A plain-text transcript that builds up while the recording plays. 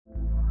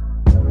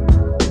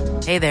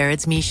Hey there,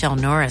 it's Michelle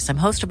Norris. I'm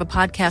host of a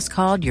podcast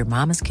called Your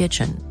Mama's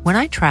Kitchen. When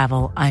I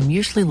travel, I'm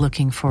usually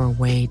looking for a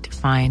way to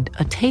find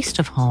a taste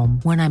of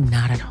home when I'm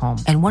not at home.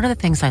 And one of the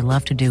things I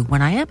love to do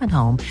when I am at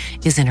home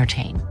is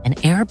entertain. And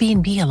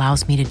Airbnb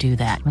allows me to do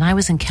that. When I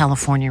was in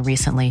California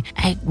recently,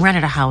 I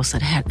rented a house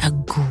that had a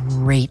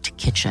great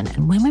kitchen.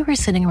 And when we were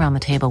sitting around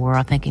the table, we were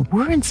all thinking,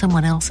 we're in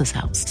someone else's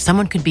house.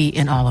 Someone could be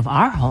in all of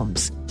our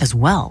homes as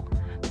well.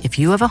 If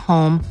you have a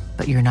home,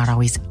 but you're not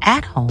always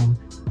at home,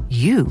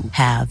 you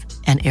have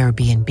an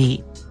Airbnb.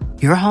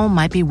 Your home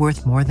might be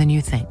worth more than you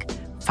think.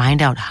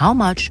 Find out how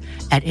much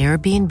at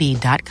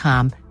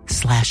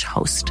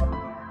airbnb.com/host.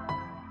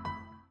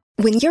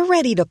 When you're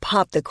ready to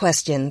pop the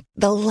question,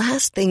 the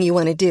last thing you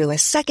want to do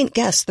is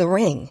second-guess the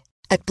ring.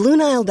 At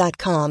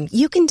BlueNile.com,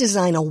 you can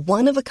design a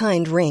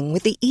one-of-a-kind ring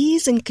with the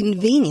ease and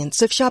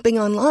convenience of shopping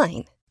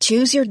online.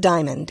 Choose your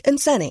diamond and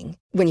setting.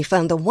 When you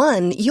find the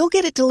one, you'll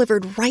get it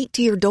delivered right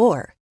to your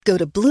door. Go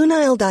to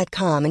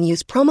BlueNile.com and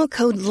use promo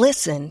code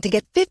LISTEN to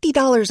get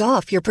 $50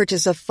 off your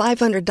purchase of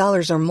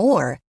 $500 or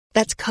more.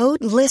 That's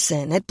code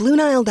LISTEN at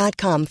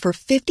BlueNile.com for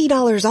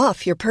 $50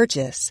 off your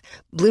purchase.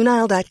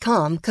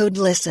 BlueNile.com, code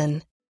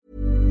LISTEN.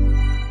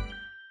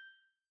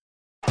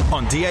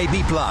 On DAB+,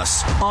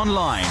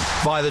 online,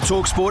 via the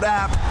TalkSport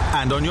app,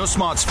 and on your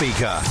smart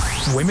speaker.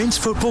 Women's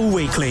Football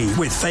Weekly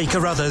with Faye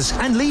Carruthers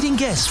and leading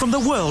guests from the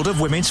world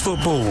of women's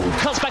football.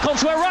 Cuts back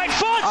onto her right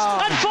foot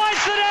and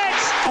finds the net!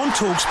 On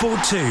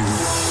TalkSport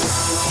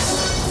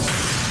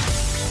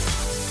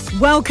 2.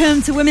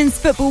 Welcome to Women's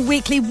Football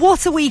Weekly.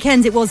 What a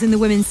weekend it was in the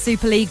Women's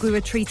Super League. We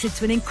were treated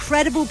to an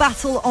incredible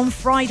battle on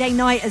Friday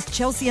night as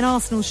Chelsea and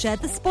Arsenal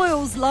shared the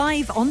spoils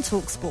live on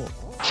TalkSport.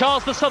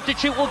 Charles, the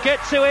substitute, will get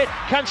to it.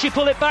 Can she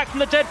pull it back from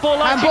the dead ball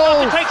line?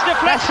 Handball. She takes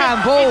deflection. That's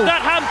handball. Is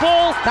that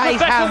handball? That Rebecca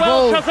is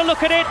handball. Welch has a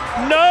look at it.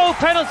 No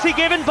penalty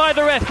given by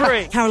the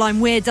referee.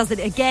 Caroline Weir does it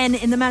again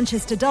in the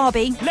Manchester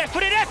derby.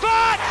 Left-footed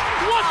effort!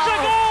 What a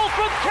goal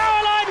from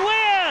Caroline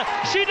Weir!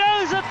 She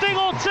knows a thing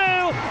or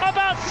two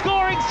about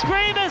scoring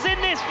screamers in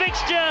this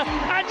fixture,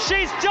 and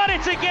she's done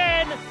it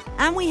again.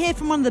 And we hear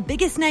from one of the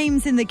biggest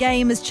names in the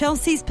game as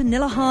Chelsea's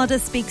Pernilla Harder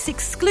speaks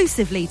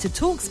exclusively to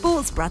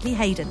TalkSport's Bradley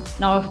Hayden.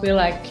 Now I feel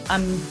like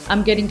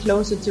I'm getting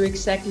closer to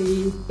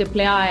exactly the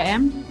player I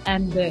am,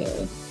 and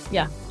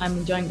I'm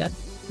enjoying that.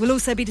 We'll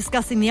also be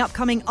discussing the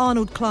upcoming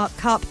Arnold Clark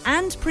Cup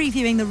and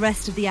previewing the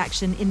rest of the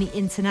action in the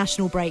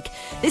international break.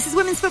 This is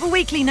Women's Football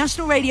Weekly,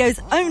 National Radio's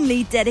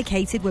only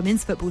dedicated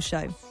women's football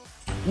show.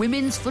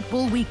 Women's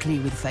Football Weekly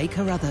with Faye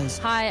Carruthers.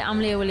 Hi, I'm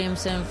Leah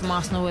Williamson from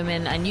Arsenal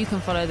Women, and you can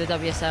follow the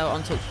WSL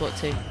on TalkSport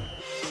 2.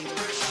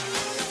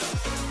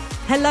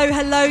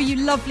 Hello, you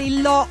lovely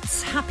lot.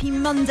 Happy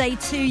Monday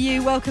to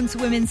you. Welcome to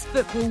Women's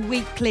Football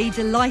Weekly.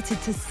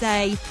 Delighted to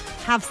say,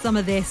 have some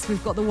of this.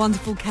 We've got the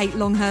wonderful Kate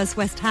Longhurst,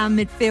 West Ham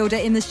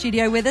midfielder, in the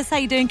studio with us. How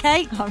you doing,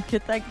 Kate? I'm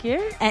good, thank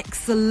you.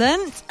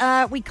 Excellent.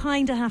 We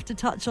kind of have to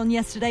touch on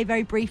yesterday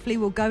very briefly.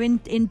 We'll go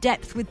in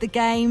depth with the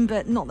game,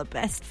 but not the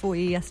best for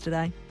you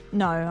yesterday.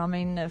 No, I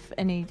mean, if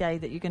any day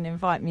that you can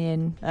invite me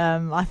in,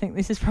 I think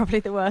this is probably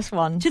the worst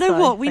one. Do you know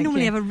what? We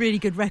normally have a really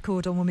good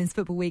record on Women's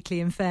Football Weekly,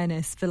 in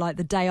fairness, for like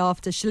the day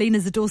after.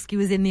 Shalina Zadorsky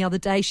was in the other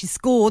day. She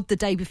scored the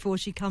day before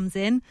she comes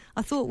in.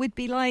 I thought we'd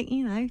be like,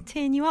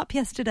 teeing you up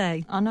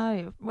yesterday. I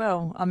know.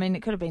 Well, I mean,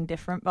 it could have been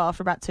different, but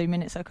after about 2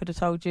 minutes, I could have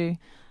told you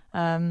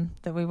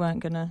that we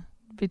weren't going to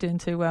be doing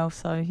too well.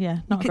 So, yeah,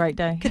 not a great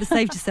day. Could have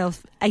saved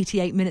yourself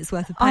 88 minutes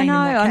worth of pain.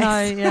 I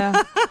know,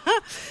 yeah.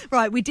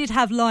 Right, we did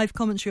have live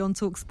commentary on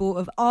TalkSport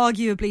of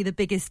arguably the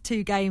biggest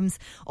two games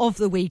of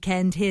the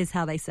weekend. Here's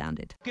how they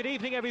sounded. Good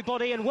evening,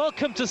 everybody, and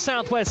welcome to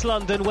Southwest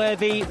London, where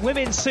the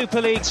Women's Super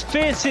League's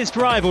fiercest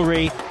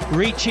rivalry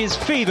reaches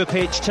fever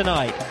pitch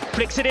tonight.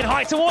 Flicks it in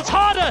high towards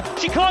Harder.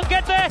 She can't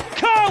get there.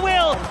 Kerr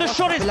will. The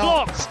shot is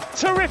blocked.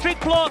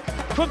 Terrific block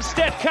from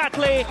Steph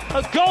Catley.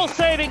 A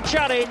goal-saving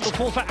challenge. The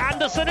ball for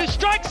Anderson, who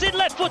strikes it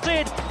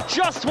left-footed,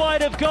 just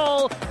wide of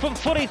goal from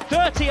fully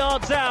 30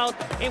 yards out.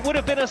 It would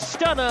have been a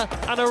stunner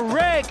and a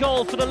rare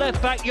goal for the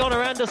left-back,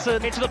 Jonna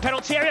Anderson. Into the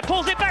penalty area,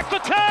 pulls it back for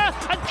Kerr,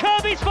 and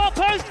Kirby's far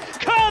post.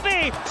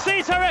 Kirby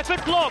sees her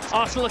effort blocked.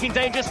 Arsenal looking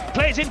dangerous,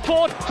 plays in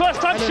forward.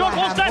 First time shot,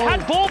 was that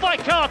handball by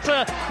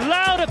Carter.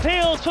 Loud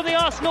appeals from the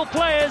Arsenal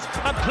players,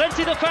 and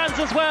plenty of the fans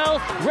as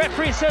well.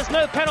 Referee says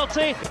no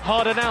penalty.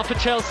 Harder now for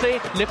Chelsea.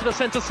 Lift for the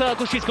centre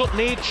circle, she's got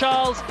Niamh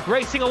Charles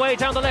racing away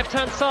down the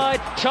left-hand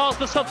side. Charles,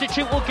 the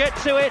substitute, will get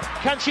to it.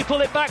 Can she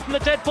pull it back from the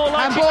dead ball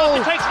line? Handball.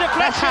 She takes deflection.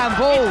 That's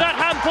handball. Is that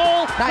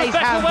handball? That is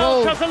Rebecca handball.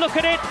 Welch has a look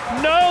at it.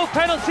 No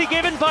penalty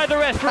given by the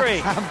referee.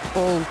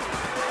 Handball.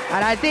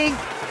 And I think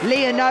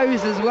Leah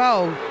knows as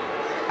well.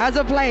 As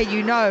a player,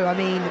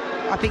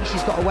 I think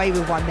she's got away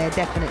with one there,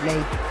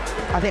 definitely.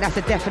 I think that's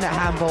a definite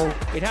handball.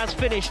 It has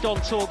finished on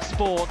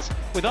TalkSport,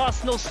 with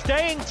Arsenal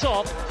staying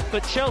top,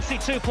 but Chelsea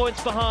 2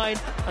 points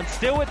behind, and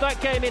still with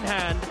that game in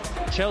hand.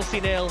 Chelsea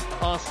 0,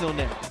 Arsenal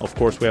 0. Of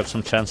course, we have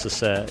some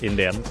chances in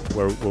the end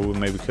where we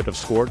maybe could have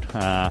scored.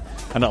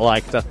 And I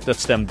like that.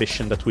 That's the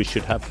ambition that we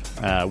should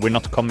have. We're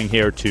not coming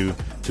here to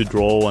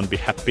draw and be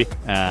happy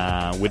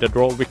with a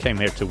draw. We came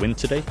here to win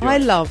today. I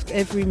loved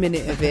every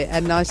minute of it,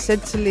 and I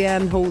said to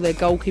Leanne Hall, their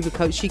goalkeeper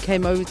coach, she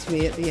came over to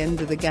me at the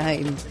end of the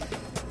game.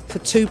 For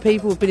two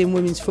people who've been in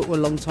women's football a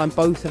long time,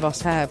 both of us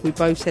have. We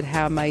both said,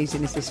 how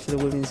amazing is this for the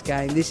women's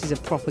game? This is a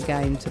proper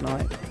game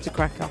tonight. It's a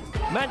cracker.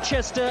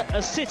 Manchester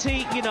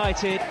City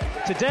United,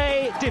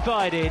 today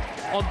divided.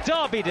 On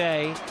Derby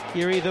Day,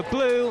 you're either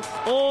blue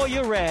or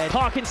you're red.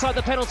 Park inside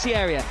the penalty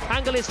area.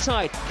 Angle is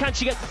tight. Can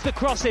she get the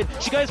cross in?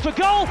 She goes for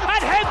goal,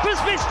 and Hemp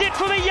has missed it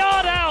from a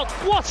yard out.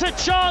 What a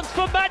chance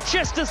for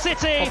Manchester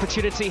City.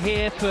 Opportunity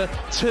here for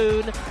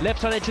Toon.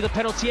 Left on edge of the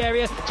penalty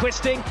area.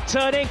 Twisting,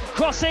 turning,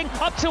 crossing,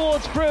 up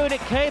towards Bruin.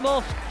 It came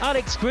off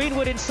Alex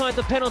Greenwood inside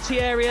the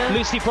penalty area.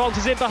 Lucy Bronze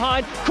is in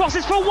behind.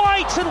 Crosses for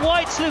White, and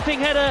White's looping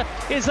header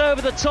is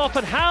over the top.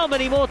 And how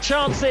many more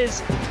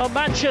chances are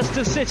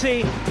Manchester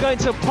City going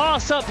to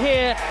pass up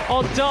here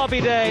on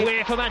Derby Day?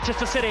 We're for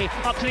Manchester City,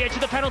 up to the edge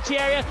of the penalty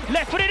area,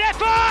 left-footed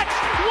effort!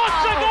 What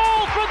a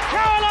goal from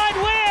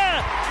Caroline Weir!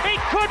 It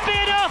could be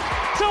enough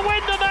to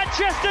win the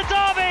Manchester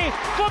Derby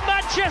for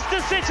Manchester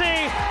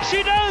City.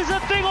 She knows a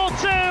thing or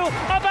two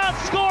about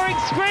scoring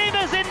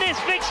screamers in this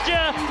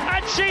fixture,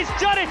 and she's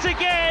done it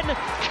again.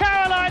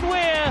 Caroline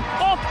Weir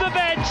off the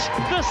bench,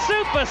 the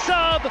super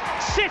sub.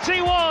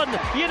 City 1,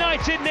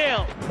 United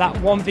 0. That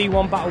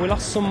 1v1 battle, we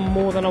lost some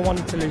more than I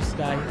wanted to lose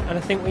today, and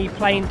I think when you're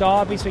playing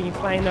derbies, when you're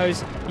playing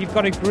those, you've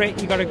got to grit,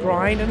 you've got to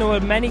grind, and there were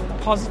many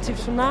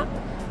positives from that.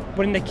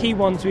 But in the key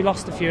ones, we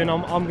lost a few, and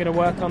I'm going to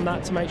work on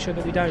that to make sure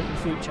that we don't in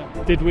the future.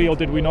 Did we or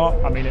did we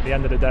not? I mean, at the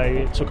end of the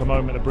day, it took a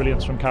moment of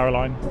brilliance from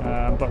Caroline,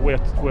 but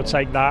we'll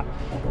take that,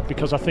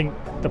 because I think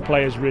the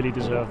players really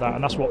deserve that,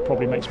 and that's what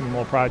probably makes me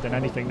more proud than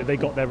anything, that they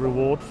got their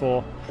reward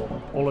for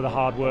all of the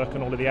hard work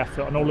and all of the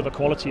effort and all of the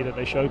quality that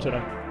they showed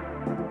today.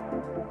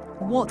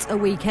 What a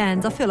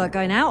weekend. I feel like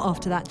going out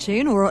after that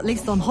tune, or at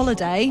least on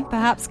holiday.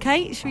 Perhaps,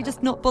 Kate, should we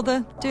just not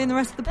bother doing the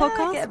rest of the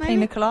podcast? Get a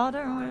pina colada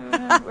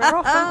and we're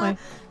off, aren't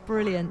we?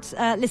 Brilliant.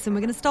 Listen,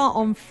 we're going to start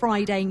on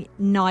Friday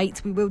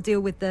night. We will deal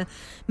with the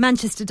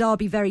Manchester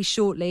derby very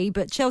shortly,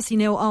 but Chelsea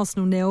 0,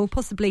 Arsenal 0,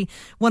 possibly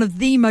one of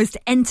the most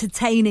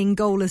entertaining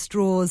goalless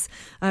draws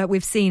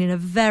we've seen in a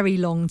very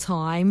long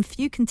time.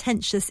 Few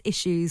contentious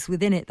issues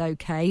within it though,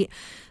 Kate.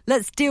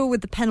 Let's deal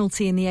with the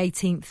penalty in the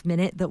 18th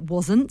minute that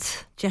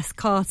wasn't. Jess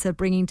Carter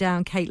bringing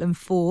down Caitlin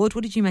Ford.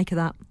 What did you make of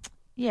that?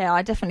 Yeah,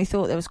 I definitely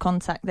thought there was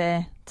contact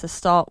there to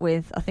start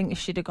with. I think it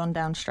should have gone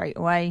down straight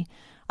away.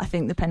 I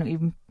think the penalty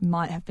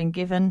might have been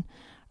given.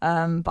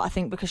 But I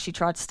think because she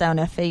tried to stay on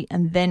her feet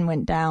and then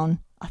went down,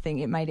 I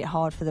think it made it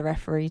hard for the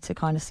referee to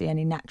kind of see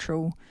any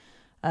natural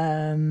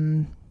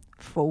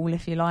fall,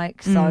 if you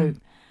like. So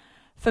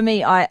for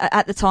me,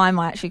 at the time,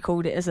 I actually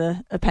called it as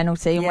a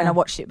penalty. And when I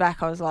watched it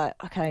back, I was like,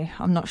 okay,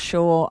 I'm not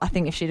sure. I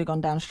think if she'd have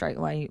gone down straight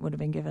away, it would have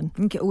been given. I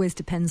think it always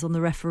depends on the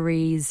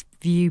referee's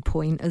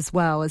viewpoint as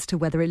well, as to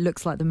whether it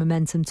looks like the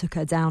momentum took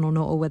her down or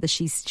not, or whether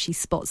she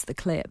spots the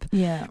clip.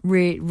 Yeah.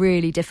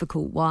 Really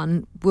difficult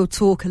one. We'll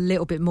talk a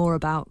little bit more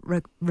about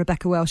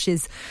Rebecca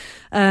Welsh's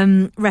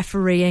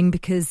refereeing,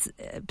 because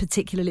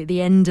particularly at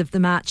the end of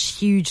the match,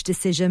 huge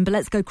decision. But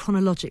let's go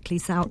chronologically,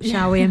 shall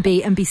we, and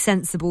be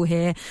sensible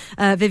here.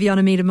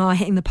 Viviana Miedema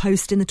hitting the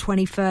post in the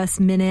 21st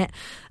minute.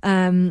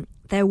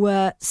 There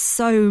were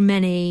so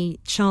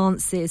many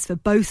chances for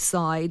both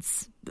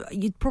sides.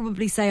 You'd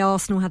probably say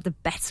Arsenal had the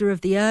better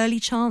of the early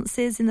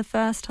chances in the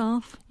first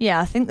half.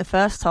 Yeah, I think the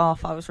first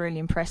half I was really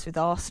impressed with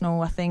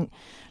Arsenal. I think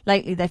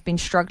lately they've been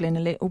struggling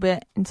a little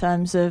bit in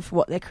terms of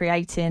what they're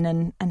creating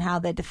and how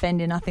they're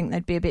defending. I think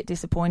they'd be a bit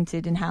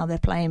disappointed in how they're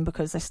playing,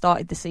 because they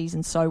started the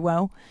season so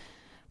well.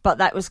 But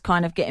that was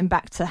kind of getting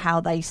back to how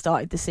they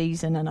started the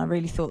season, and I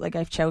really thought they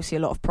gave Chelsea a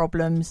lot of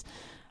problems.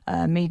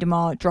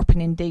 Miedema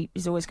dropping in deep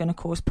is always going to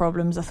cause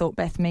problems. I thought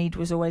Beth Mead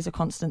was always a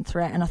constant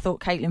threat, and I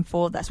thought Caitlin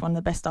Ford, that's one of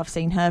the best I've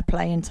seen her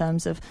play in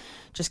terms of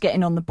just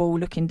getting on the ball,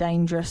 looking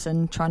dangerous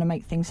and trying to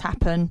make things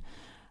happen.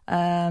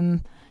 I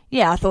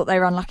thought they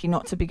were unlucky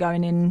not to be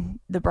going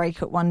in the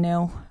break at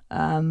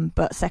 1-0,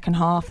 but second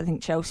half I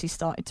think Chelsea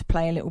started to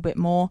play a little bit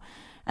more,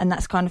 and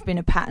that's kind of been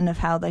a pattern of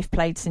how they've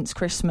played since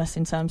Christmas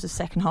in terms of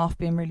second half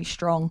being really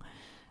strong.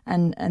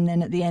 And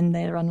then at the end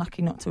they're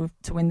unlucky not to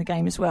win the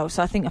game as well.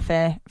 So I think a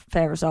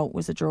fair result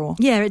was a draw.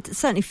 Yeah, it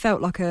certainly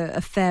felt like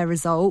a fair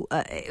result.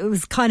 It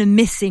was kind of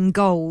missing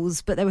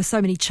goals, but there were so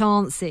many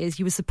chances.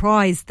 You were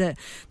surprised that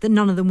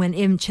none of them went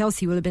in.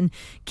 Chelsea would have been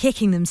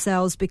kicking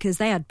themselves because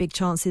they had big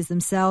chances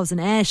themselves. An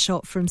air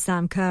shot from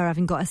Sam Kerr,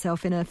 having got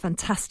herself in a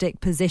fantastic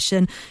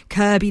position.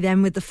 Kirby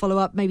then with the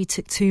follow-up maybe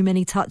took too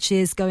many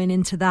touches going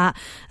into that.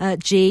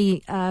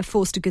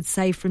 Forced a good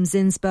save from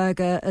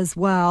Zinsberger as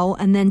well.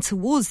 And then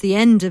towards the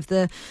end end of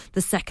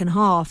the second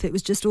half, it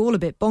was just all a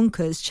bit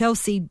bonkers.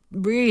 Chelsea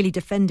really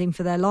defending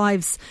for their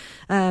lives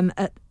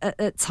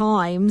at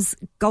times.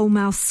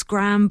 Goalmouth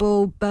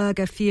scramble,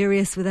 Berger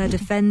furious with their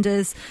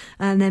defenders,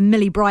 and then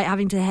Millie Bright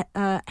having to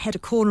head a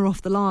corner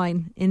off the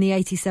line in the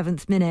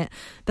 87th minute.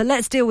 But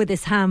let's deal with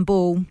this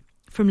handball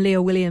from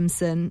Leah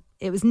Williamson.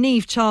 It was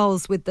Niamh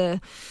Charles with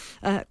the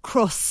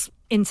cross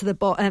into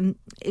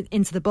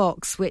the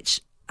box,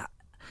 which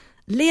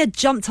Leah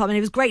jumped up, and it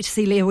was great to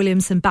see Leah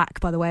Williamson back,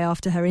 by the way,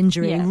 after her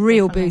injury. Yeah,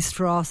 real definitely. boost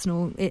for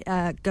Arsenal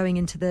going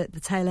into the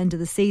tail end of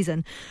the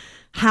season.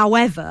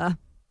 However,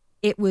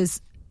 it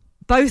was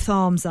both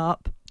arms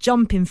up,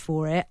 jumping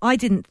for it. I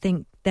didn't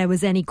think there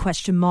was any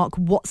question mark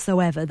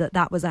whatsoever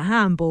that was a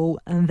handball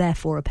and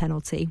therefore a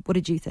penalty. What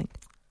did you think?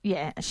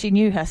 Yeah, she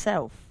knew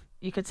herself.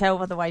 You could tell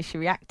by the way she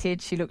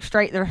reacted. She looked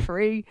straight at the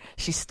referee.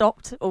 She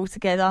stopped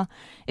altogether.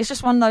 It's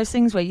just one of those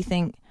things where you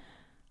think,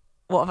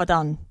 what have I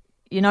done?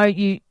 You know,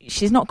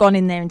 she's not gone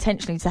in there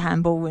intentionally to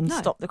handball and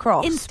stop the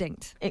cross.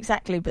 Instinct.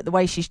 Exactly, but the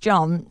way she's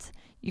jumped,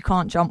 you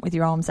can't jump with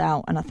your arms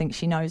out. And I think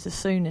she knows as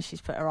soon as she's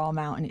put her arm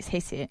out and it's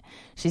hit it,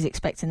 she's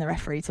expecting the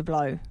referee to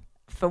blow.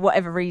 For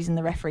whatever reason,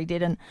 the referee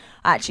didn't.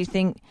 I actually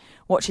think,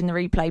 watching the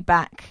replay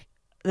back,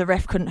 the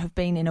ref couldn't have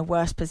been in a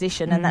worse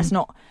position. And that's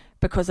not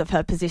because of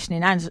her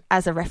positioning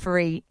as a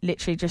referee,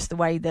 literally just the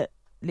way that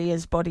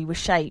Leah's body was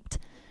shaped.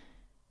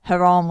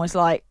 Her arm was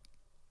like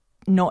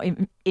not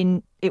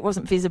in it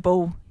wasn't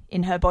visible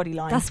in her body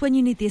line. That's when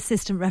you need the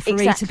assistant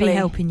referee to be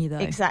helping you, though.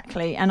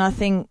 Exactly. And I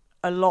think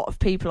a lot of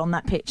people on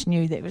that pitch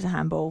knew that it was a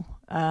handball.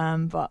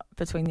 But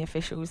between the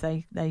officials,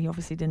 they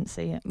obviously didn't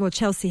see it. Well,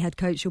 Chelsea head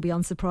coach, you'll be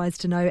unsurprised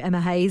to know,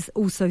 Emma Hayes,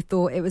 also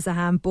thought it was a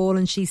handball,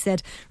 and she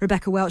said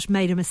Rebecca Welch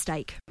made a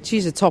mistake.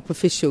 She's a top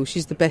official.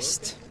 She's the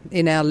best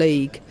in our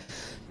league.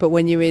 But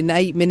when you're in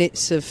 8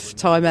 minutes of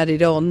time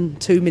added on,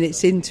 2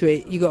 minutes into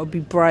it, you've got to be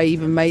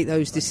brave and make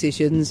those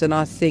decisions. And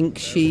I think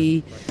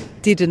she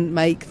didn't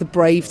make the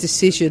brave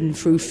decision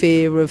through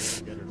fear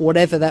of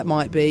whatever that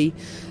might be.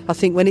 I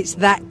think when it's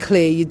that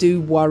clear, you do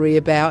worry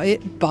about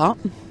it. But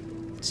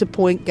it's a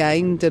point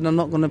gained, and I'm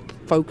not going to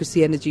focus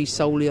the energy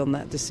solely on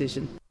that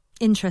decision.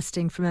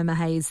 Interesting from Emma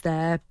Hayes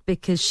there,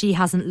 because she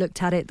hasn't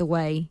looked at it the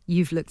way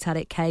you've looked at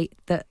it, Kate,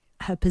 that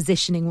her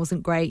positioning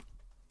wasn't great.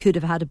 Could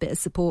have had a bit of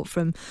support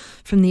from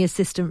the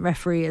assistant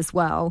referee as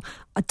well.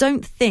 I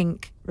don't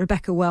think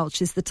Rebecca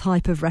Welch is the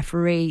type of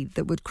referee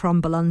that would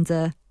crumble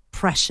under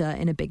pressure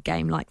in a big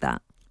game like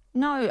that.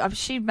 No,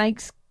 she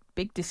makes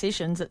big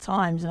decisions at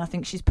times, and I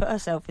think she's put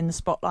herself in the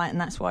spotlight,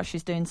 and that's why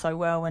she's doing so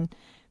well and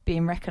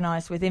being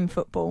recognised within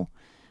football.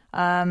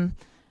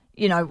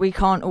 You know, we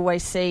can't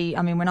always see.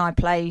 I mean, when I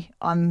play,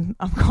 I'm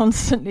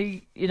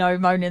constantly,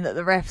 moaning at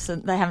the refs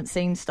and they haven't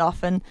seen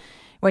stuff. And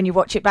when you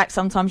watch it back,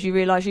 sometimes you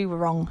realise you were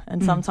wrong,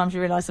 and sometimes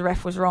you realise the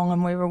ref was wrong,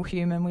 and we're all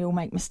human. We all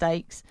make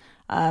mistakes.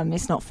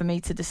 It's not for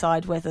me to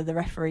decide whether the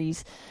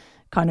referee's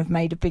kind of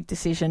made a big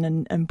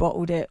decision and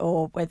bottled it,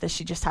 or whether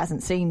she just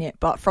hasn't seen it.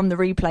 But from the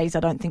replays, I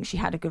don't think she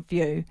had a good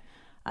view.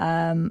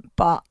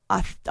 But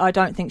I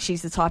don't think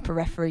she's the type of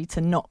referee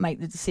to not make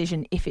the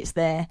decision if it's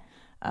there.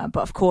 But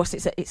of course,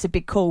 it's a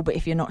big call. But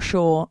if you're not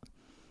sure,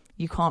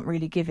 you can't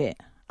really give it.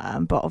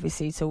 But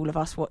obviously, to all of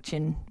us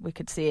watching, we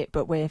could see it.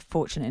 But we're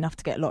fortunate enough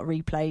to get a lot of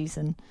replays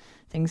and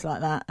things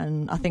like that.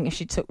 And I think if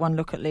she took one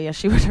look at Leah,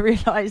 she would have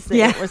realised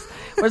that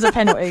it was a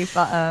penalty.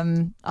 But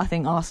I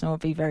think Arsenal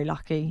would be very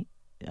lucky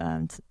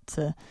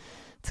to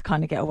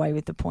kind of get away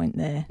with the point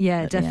there.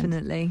 Yeah,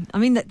 definitely. I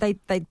mean,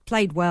 they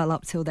played well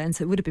up till then,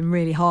 so it would have been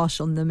really harsh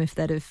on them if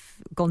they'd have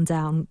gone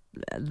down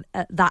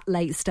at that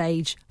late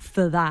stage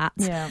for that.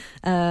 Yeah.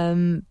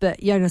 But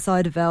Jonas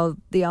Eideveld,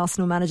 the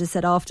Arsenal manager,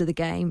 said after the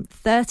game,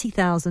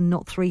 30,000,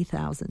 not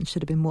 3,000,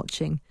 should have been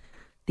watching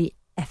the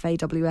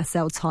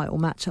FAWSL title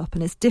matchup,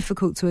 and it's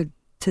difficult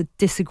to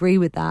disagree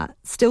with that.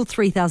 Still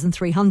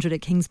 3,300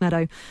 at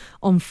Kingsmeadow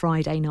on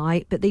Friday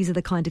night, but these are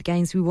the kind of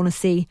games we want to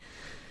see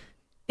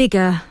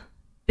bigger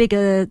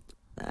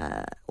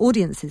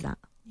audiences at.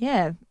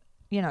 Yeah,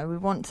 we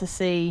want to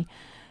see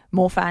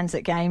more fans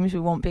at games. We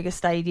want bigger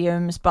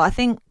stadiums, but I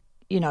think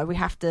we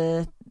have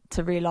to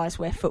realise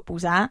where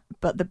football's at.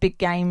 But the big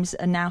games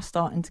are now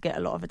starting to get a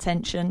lot of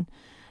attention.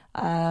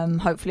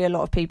 Hopefully, a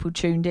lot of people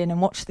tuned in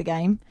and watched the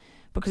game,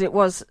 because it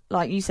was,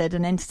 like you said,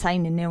 an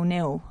entertaining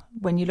 0-0.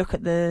 When you look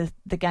at the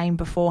game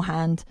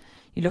beforehand,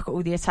 you look at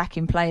all the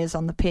attacking players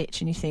on the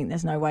pitch, and you think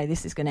there's no way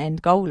this is going to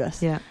end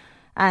goalless. Yeah,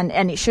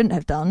 and it shouldn't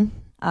have done.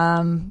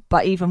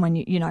 But even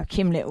when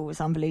Kim Little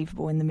was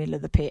unbelievable in the middle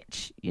of the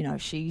pitch.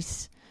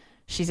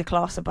 She's a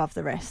class above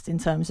the rest in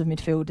terms of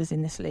midfielders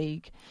in this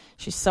league.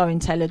 She's so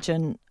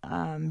intelligent.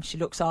 She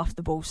looks after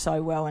the ball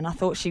so well, and I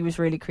thought she was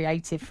really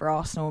creative for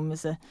Arsenal and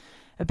was a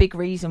big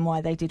reason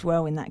why they did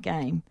well in that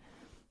game.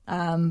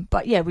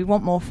 But yeah, we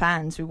want more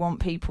fans. We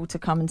want people to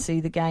come and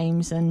see the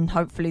games, and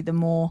hopefully the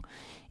more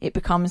it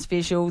becomes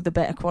visual, the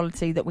better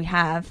quality that we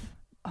have.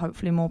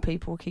 Hopefully more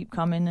people will keep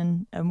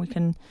coming, and we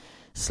can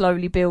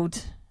slowly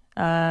build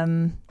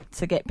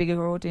to get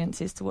bigger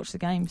audiences to watch the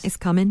games. It's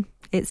coming.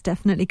 It's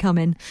definitely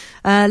coming.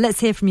 Let's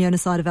hear from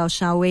Jonas Eidevall,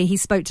 shall we? He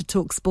spoke to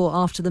TalkSport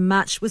after the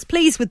match, was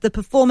pleased with the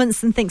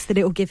performance and thinks that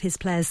it will give his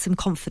players some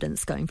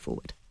confidence going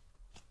forward.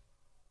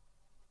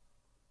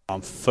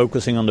 I'm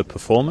focusing on the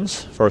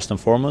performance first and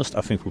foremost.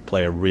 I think we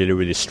play a really,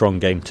 really strong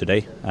game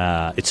today.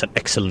 It's an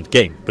excellent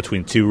game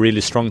between two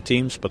really strong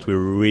teams, but we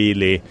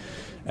really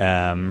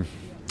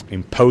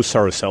impose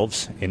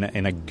ourselves in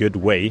a good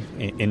way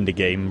in the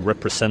game,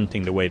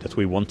 representing the way that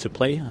we want to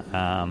play,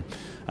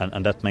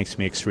 and that makes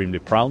me extremely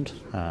proud.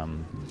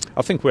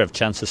 I think we have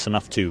chances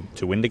enough to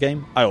win the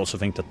game. I also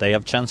think that they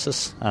have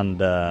chances,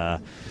 and I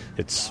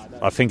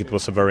think it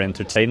was a very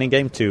entertaining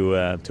game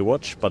to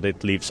watch, but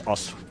it leaves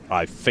us,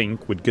 I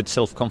think, with good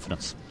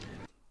self-confidence.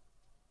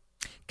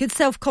 Good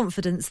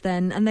self-confidence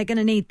then, and they're going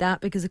to need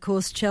that because, of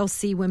course,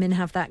 Chelsea women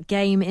have that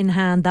game in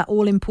hand, that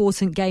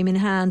all-important game in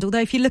hand. Although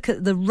if you look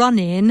at the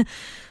run-in,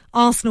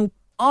 Arsenal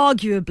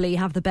arguably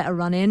have the better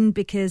run-in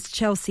because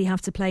Chelsea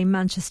have to play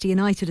Manchester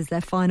United as their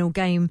final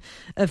game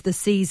of the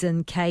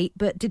season, Kate.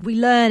 But did we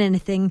learn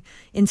anything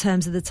in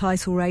terms of the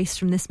title race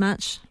from this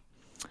match?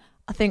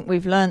 I think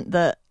we've learnt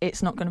that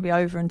it's not going to be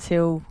over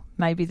until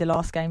maybe the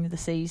last game of the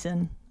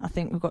season. I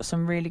think we've got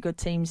some really good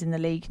teams in the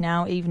league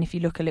now, even if you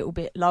look a little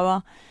bit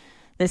lower.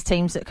 There's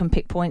teams that can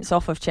pick points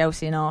off of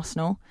Chelsea and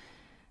Arsenal.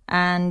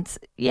 And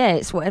yeah,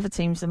 it's whatever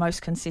team's the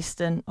most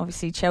consistent.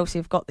 Obviously, Chelsea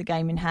have got the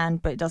game in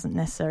hand, but it doesn't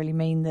necessarily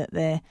mean that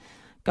they're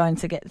going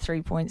to get the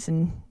 3 points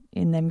in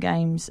them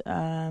games.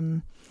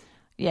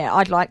 Yeah,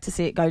 I'd like to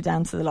see it go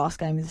down to the last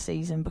game of the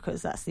season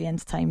because that's the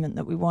entertainment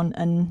that we want.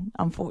 And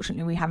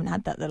unfortunately, we haven't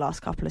had that the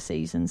last couple of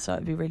seasons. So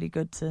it'd be really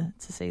good to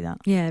see that.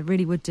 Yeah, it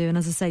really would do. And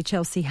as I say,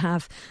 Chelsea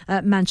have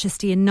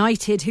Manchester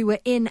United, who were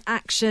in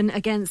action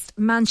against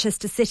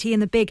Manchester City in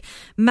the big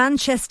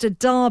Manchester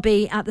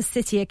derby at the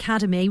City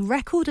Academy.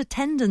 Record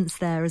attendance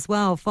there as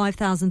well,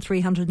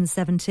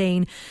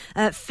 5,317.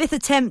 Fifth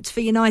attempt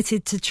for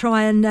United to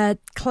try and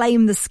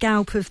claim the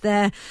scalp of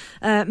their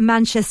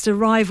Manchester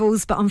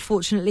rivals. But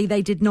unfortunately,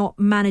 they did not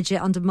manage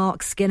it under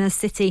Mark Skinner.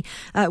 City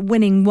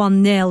winning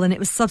 1-0, and it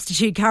was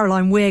substitute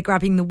Caroline Weir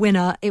grabbing the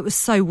winner. It was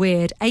so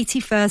weird.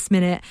 81st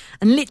minute,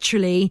 and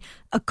literally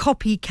a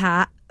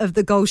copycat of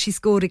the goal she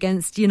scored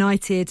against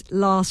United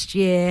last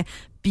year.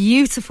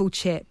 Beautiful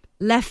chip,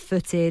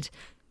 left-footed.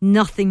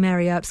 Nothing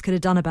Mary Earps could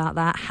have done about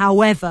that.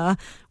 However,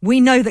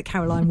 we know that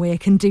Caroline Weir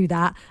can do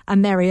that,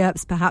 and Mary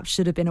Earps perhaps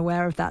should have been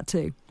aware of that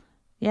too.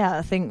 Yeah,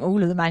 I think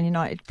all of the Man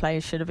United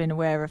players should have been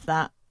aware of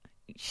that.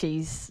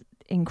 She's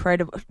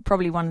incredible,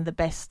 probably one of the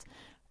best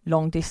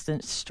long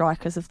distance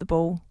strikers of the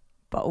ball,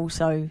 but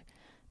also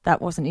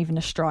that wasn't even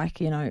a strike,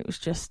 it was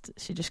just,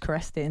 she just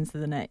caressed it into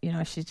the net,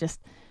 she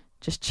just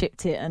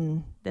chipped it,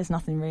 and there's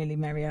nothing really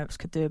Mary Earps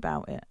could do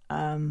about it.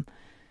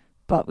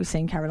 But we've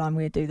seen Caroline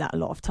Weir do that a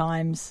lot of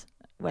times,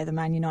 where the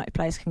Man United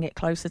players can get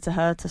closer to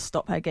her to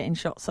stop her getting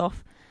shots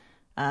off.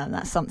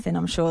 That's something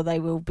I'm sure they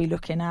will be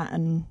looking at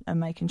and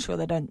making sure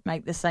they don't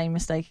make the same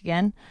mistake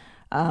again.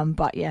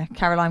 But yeah,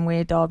 Caroline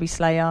Weir, Derby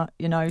Slayer,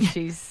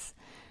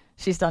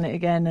 she's done it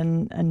again,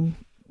 and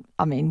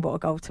I mean, what a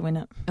goal to win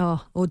it.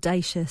 Oh,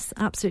 audacious,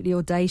 absolutely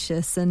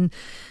audacious. And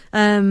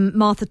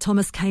Martha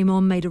Thomas came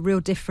on, made a real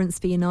difference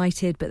for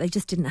United, but they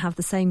just didn't have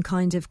the same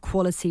kind of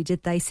quality,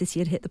 did they? City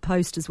had hit the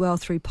post as well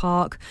through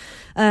Park,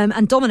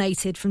 and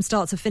dominated from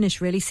start to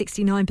finish, really.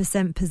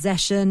 69%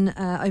 possession,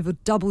 over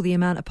double the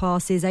amount of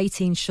passes,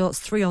 18 shots,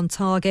 3 on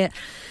target.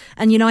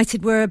 And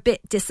United were a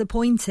bit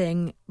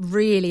disappointing,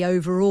 really,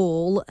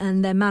 overall.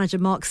 And their manager,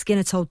 Mark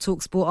Skinner, told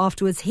TalkSport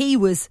afterwards he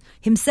was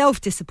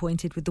himself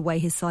disappointed with the way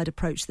his side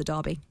approached the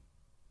derby.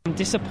 I'm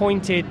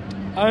disappointed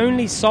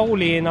only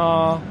solely in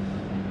that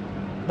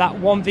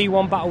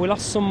 1v1 battle. We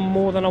lost some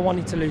more than I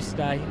wanted to lose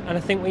today. And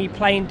I think when you're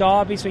playing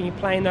derbies, when you're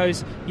playing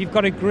those, you've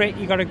got to grit,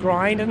 you've got to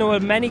grind. And there were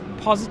many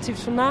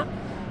positives from that.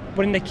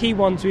 But in the key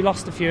ones, we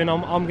lost a few, and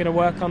I'm going to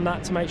work on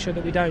that to make sure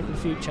that we don't in the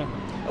future.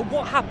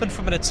 What happened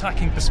from an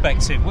attacking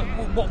perspective?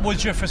 What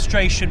was your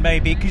frustration,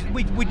 maybe? Because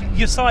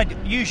your side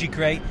usually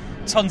create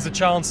tons of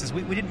chances.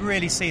 We didn't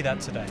really see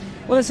that today.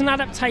 Well, there's an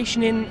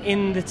adaptation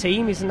in the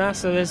team, isn't there?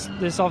 So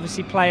there's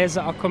obviously players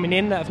that are coming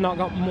in that have not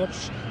got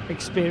much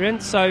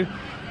experience. So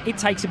it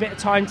takes a bit of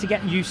time to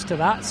get used to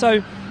that.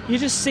 So you're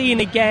just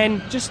seeing,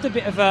 again, just a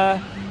bit of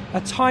a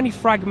tiny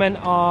fragment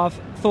of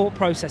thought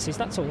processes.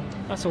 That's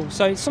all.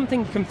 So it's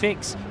something we can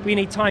fix. We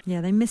need time.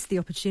 Yeah, they missed the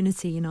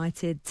opportunity,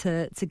 United,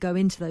 to go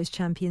into those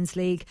Champions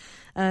League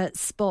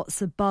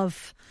spots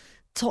above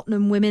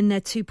Tottenham women. They're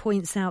 2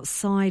 points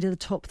outside of the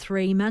top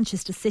 3.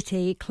 Manchester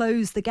City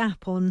closed the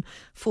gap on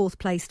fourth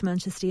placed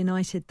Manchester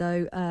United,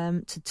 though,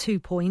 to 2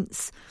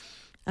 points.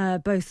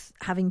 Both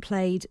having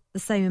played the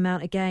same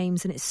amount of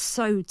games, and it's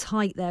so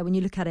tight there when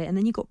you look at it. And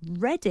then you've got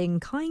Reading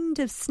kind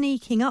of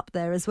sneaking up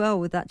there as well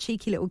with that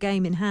cheeky little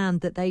game in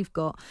hand that they've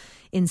got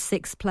in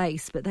 6th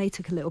place, but they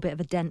took a little bit of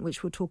a dent,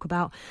 which we'll talk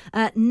about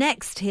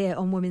next here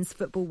on Women's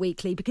Football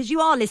Weekly, because you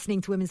are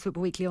listening to Women's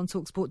Football Weekly on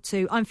TalkSport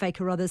 2. I'm Faye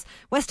Carruthers.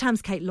 West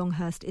Ham's Kate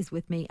Longhurst is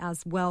with me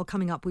as well.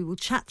 Coming up, we will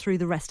chat through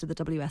the rest of the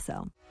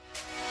WSL.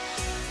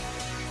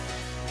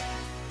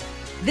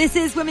 This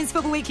is Women's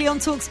Football Weekly on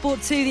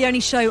TalkSport 2, the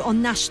only show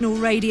on national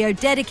radio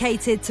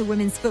dedicated to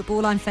women's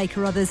football. I'm Faye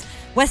Carruthers.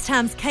 West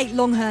Ham's Kate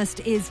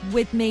Longhurst is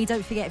with me.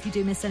 Don't forget, if you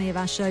do miss any of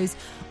our shows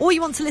or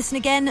you want to listen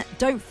again,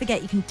 don't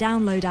forget you can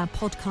download our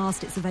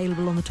podcast. It's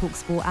available on the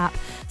TalkSport app.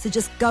 So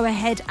just go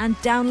ahead and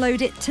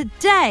download it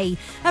today.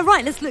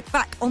 Right, let's look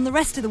back on the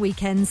rest of the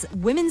weekend's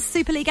Women's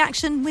Super League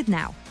action with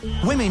Now.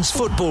 Women's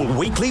Football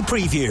Weekly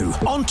Preview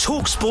on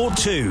TalkSport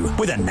 2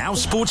 with a Now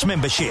Sports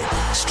membership.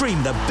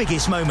 Stream the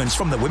biggest moments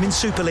from the Women's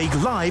Super League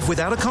live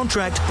without a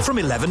contract from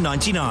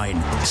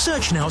 $11.99.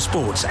 Search Now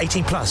Sports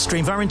 18+.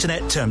 Stream via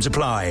internet. Terms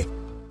apply.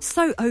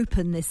 So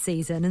open this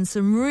season and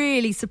some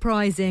really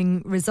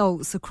surprising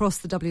results across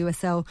the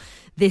WSL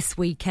this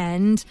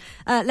weekend.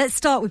 Let's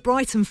start with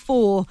Brighton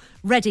 4,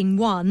 Reading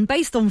 1.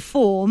 Based on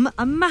form,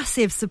 a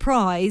massive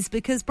surprise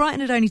because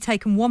Brighton had only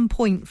taken 1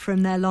 point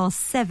from their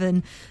last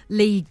 7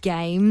 league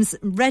games.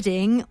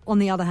 Reading, on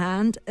the other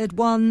hand, had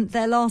won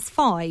their last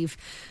 5.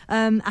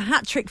 A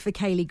hat-trick for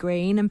Kaylee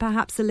Green and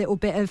perhaps a little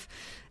bit of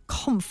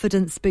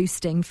confidence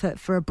boosting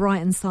for a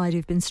Brighton side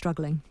who've been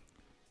struggling.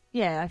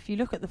 Yeah, if you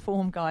look at the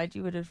form guide,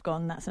 you would have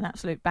gone, that's an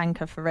absolute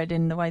banker for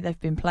Reading, the way they've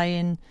been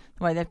playing,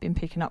 the way they've been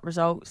picking up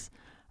results.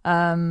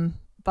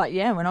 But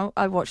yeah, when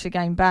I watched the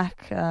game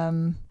back,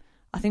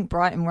 I think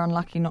Brighton were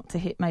unlucky not to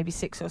hit maybe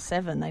 6 or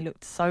 7. They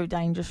looked so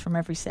dangerous from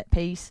every set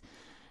piece.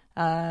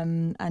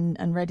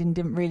 And Reading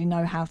didn't really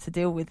know how to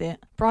deal with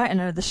it. Brighton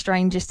are the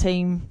strangest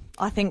team,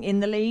 I think, in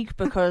the league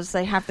because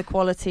they have the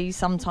quality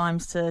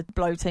sometimes to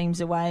blow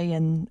teams away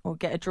or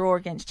get a draw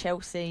against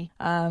Chelsea.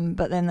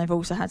 But then they've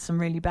also had some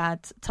really bad,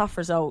 tough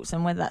results,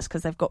 and whether that's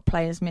because they've got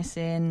players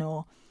missing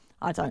or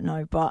I don't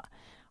know. But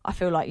I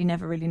feel like you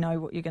never really know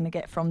what you're going to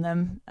get from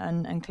them,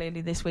 and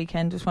clearly this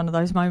weekend was one of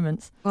those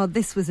moments. Well,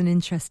 this was an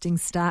interesting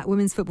stat.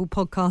 Women's football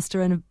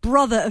podcaster and a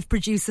brother of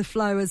producer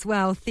Flo as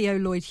well, Theo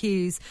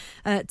Lloyd-Hughes,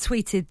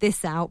 tweeted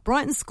this out.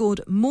 Brighton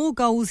scored more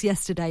goals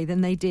yesterday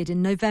than they did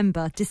in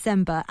November,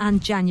 December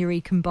and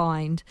January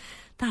combined.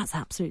 That's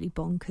absolutely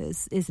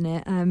bonkers, isn't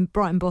it?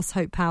 Brighton boss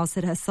Hope Powell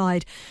said her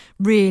side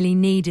really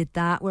needed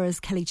that, whereas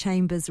Kelly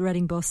Chambers,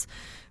 Reading boss,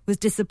 was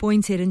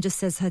disappointed and just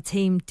says her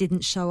team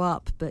didn't show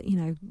up. But, you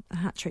know, a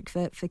hat-trick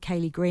for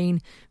Kaylee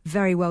Green.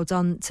 Very well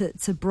done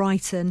to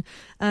Brighton.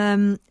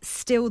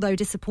 Still, though,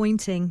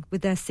 disappointing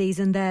with their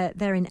season.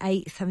 They're in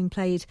 8th, having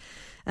played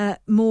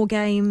more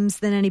games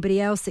than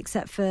anybody else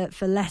except for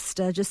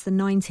Leicester, just the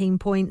 19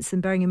 points.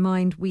 And bearing in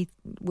mind, we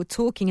were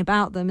talking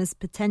about them as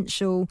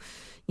potential,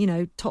 you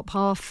know, top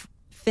half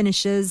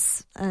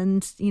finishers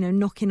and, you know,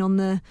 knocking on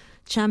the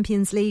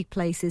Champions League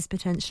places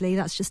potentially.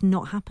 That's just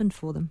not happened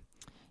for them.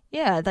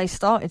 Yeah, they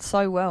started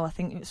so well. I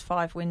think it was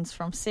 5 wins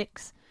from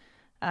 6,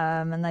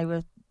 and they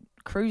were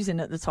cruising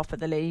at the top of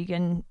the league.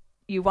 And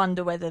you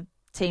wonder whether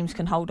teams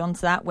can hold on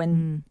to that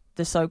when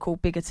the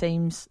so-called bigger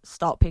teams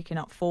start picking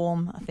up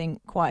form. I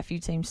think quite a few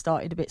teams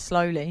started a bit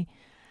slowly.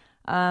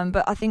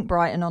 But I think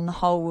Brighton on the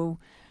whole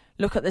will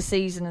look at the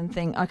season and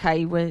think,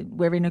 okay,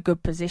 we're in a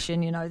good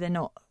position. You know, they're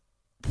not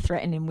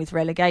threatening with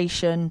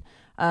relegation.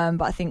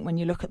 But I think when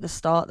you look at the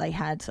start they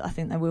had, I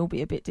think they will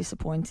be a bit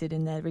disappointed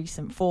in their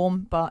recent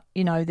form. But,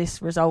 you know, this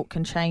result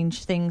can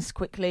change things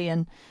quickly.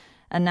 And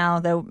now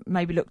they'll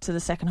maybe look to the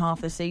second half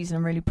of the season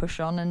and really push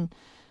on. And,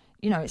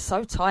 you know, it's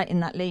so tight in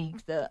that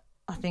league that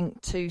I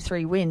think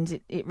 2-3 wins,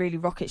 it really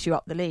rockets you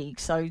up the league.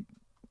 So,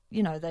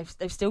 you know,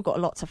 they've still got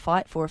a lot to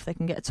fight for. If they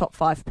can get a top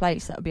 5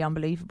 place, that would be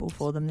unbelievable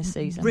for them this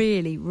season.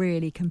 Really,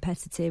 really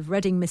competitive.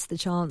 Reading missed the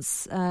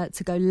chance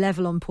to go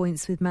level on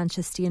points with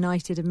Manchester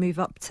United and move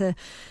up to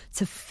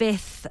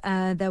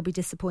 5th. They'll be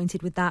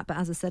disappointed with that. But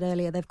as I said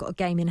earlier, they've got a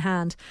game in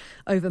hand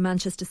over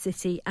Manchester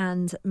City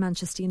and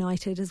Manchester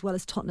United, as well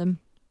as Tottenham,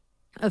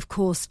 of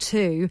course,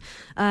 too.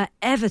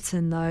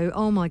 Everton, though,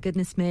 oh my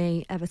goodness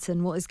me,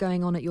 Everton, what is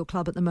going on at your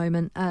club at the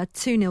moment?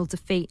 2-0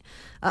 defeat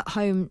at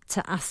home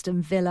to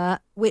Aston Villa,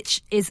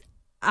 which is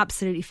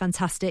absolutely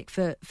fantastic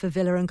for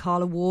Villa and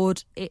Carla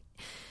Ward. It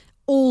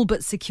all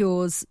but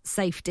secures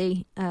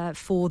safety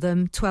for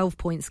them. 12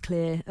 points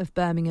clear of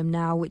Birmingham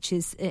now, which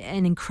is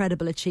an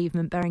incredible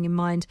achievement, bearing in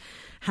mind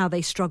how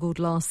they struggled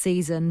last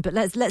season. But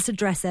let's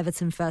address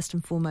Everton first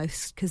and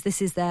foremost, because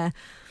this is their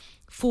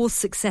 4th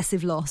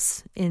successive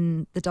loss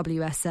in the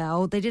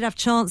WSL. They did have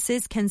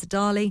chances. Kenza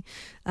Dali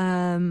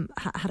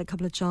had a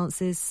couple of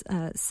chances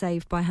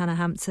saved by Hannah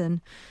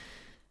Hampton.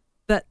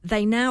 But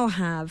they now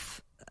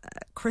have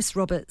Chris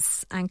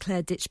Roberts and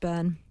Claire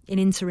Ditchburn in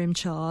interim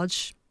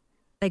charge.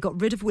 They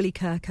got rid of Willie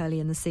Kirk early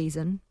in the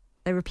season.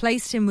 They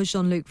replaced him with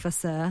Jean-Luc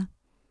Vasseur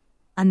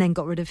and then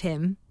got rid of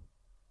him.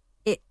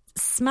 It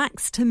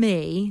smacks to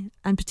me,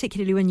 and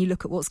particularly when you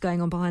look at what's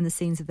going on behind the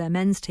scenes of their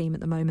men's team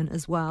at the moment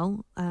as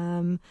well,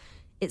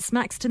 it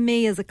smacks to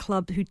me as a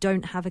club who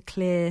don't have a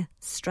clear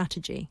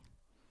strategy.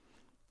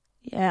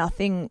 Yeah, I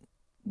think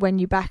when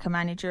you back a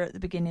manager at the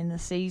beginning of the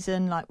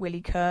season, like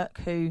Willie Kirk,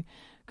 who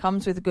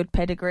comes with a good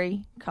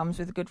pedigree, comes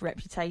with a good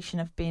reputation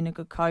of being a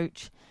good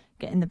coach,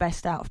 getting the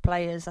best out of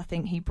players, I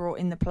think he brought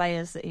in the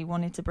players that he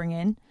wanted to bring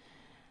in.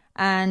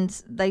 And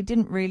they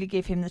didn't really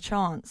give him the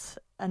chance.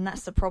 And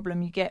that's the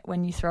problem you get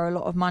when you throw a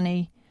lot of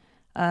money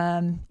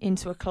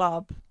into a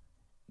club,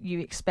 you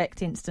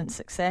expect instant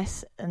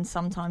success, and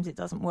sometimes it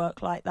doesn't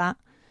work like that.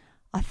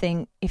 I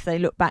think if they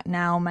look back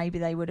now, maybe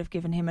they would have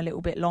given him a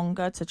little bit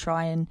longer to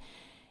try and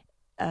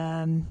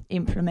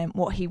implement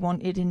what he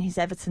wanted in his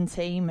Everton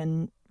team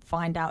and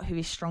find out who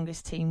his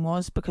strongest team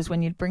was, because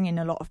when you bring in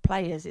a lot of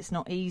players, it's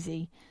not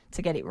easy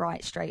to get it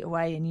right straight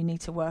away, and you need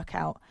to work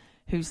out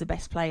who's the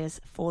best players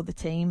for the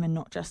team and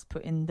not just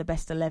put in the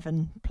best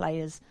 11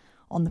 players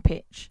on the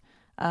pitch.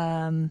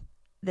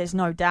 There's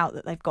no doubt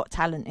that they've got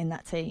talent in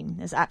that team.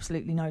 There's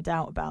absolutely no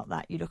doubt about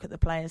that. You look at the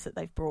players that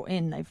they've brought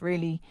in, they've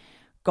really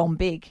gone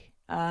big,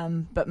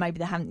 but maybe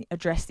they haven't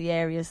addressed the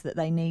areas that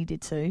they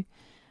needed to.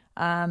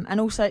 And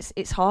also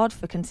it's hard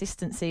for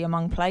consistency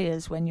among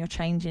players when you're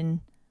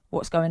changing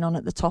what's going on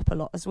at the top a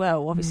lot as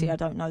well. Obviously, I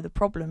don't know the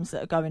problems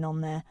that are going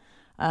on there,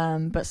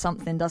 but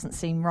something doesn't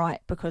seem right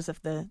because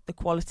of the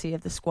quality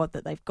of the squad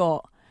that they've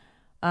got.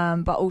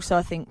 But also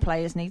I think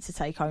players need to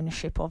take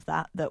ownership of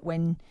that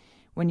when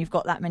you've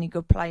got that many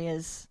good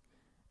players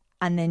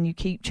and then you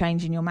keep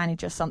changing your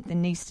manager,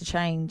 something needs to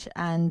change.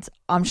 And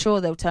I'm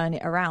sure they'll turn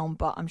it around,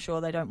 but I'm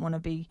sure they don't want to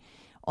be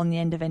on the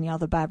end of any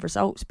other bad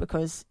results,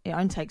 because it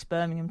only takes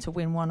Birmingham to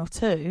win 1 or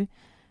 2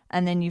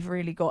 and then you've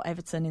really got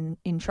Everton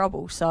in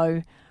trouble.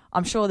 So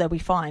I'm sure they'll be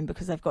fine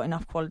because they've got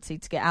enough quality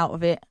to get out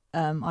of it.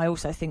 I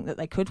also think that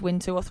they could win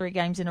 2 or 3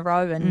 games in a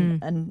row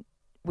and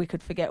we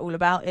could forget all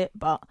about it.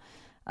 But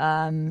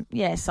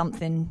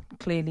something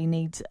clearly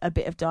needs a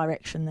bit of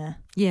direction there.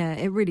 Yeah,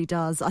 it really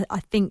does. I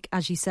think,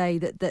 as you say,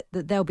 that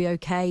they'll be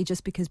okay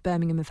just because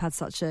Birmingham have had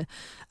such a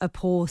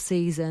poor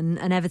season,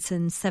 and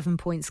Everton 7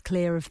 points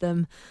clear of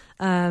them,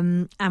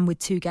 and with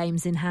 2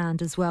 games in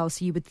hand as well.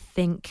 So you would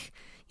think,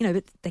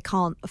 but they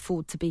can't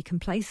afford to be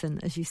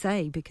complacent, as you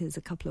say, because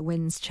a couple of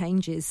wins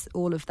changes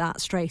all of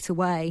that straight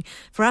away.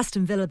 For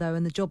Aston Villa, though,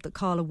 and the job that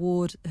Carla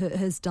Ward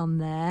has done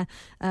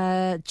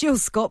there, Jill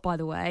Scott, by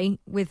the way,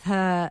 with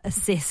her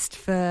assist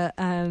for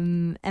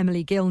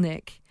Emily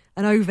Gilnick,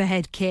 an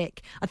overhead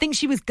kick. I think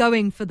she was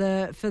going for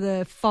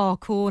the far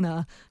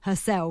corner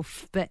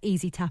herself, but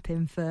easy tap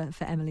in for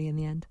Emily in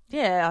the end.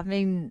 Yeah, I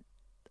mean,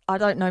 I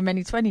don't know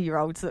many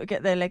 20-year-olds that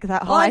get their leg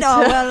that high. I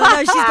know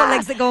she's got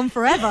legs that go on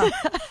forever.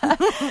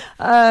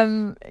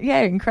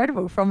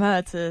 Incredible from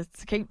her to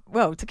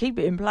keep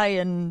it in play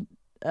and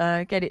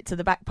get it to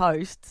the back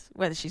post.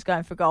 Whether she's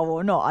going for goal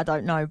or not, I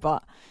don't know.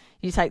 But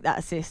you take that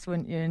assist,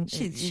 wouldn't you? And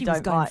she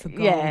was going for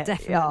goal,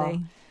 definitely. Yeah.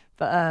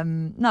 But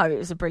no, it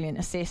was a brilliant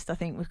assist. I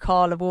think with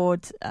Carla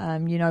Ward,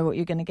 you know what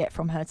you're going to get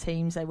from her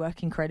teams. They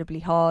work incredibly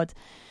hard.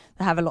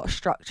 They have a lot of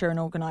structure and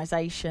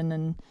organisation,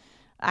 and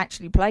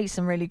actually play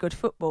some really good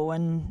football.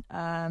 And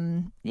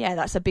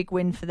that's a big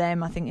win for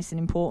them. I think it's an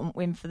important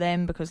win for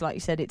them because, like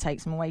you said, it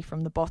takes them away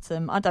from the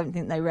bottom. I don't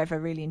think they were ever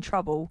really in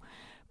trouble,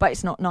 but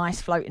it's not nice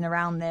floating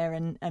around there,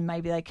 and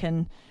maybe they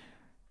can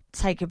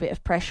take a bit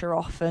of pressure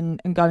off and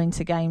go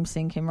into games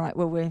thinking, right,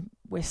 well,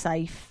 we're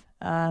safe.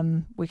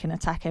 We can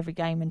attack every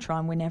game and try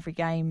and win every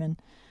game. And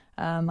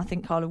I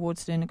think Carla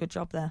Ward's doing a good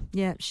job there.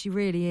 Yeah, she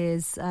really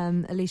is.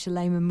 Alicia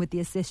Lehman with the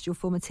assist, your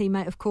former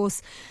teammate, of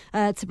course,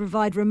 to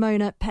provide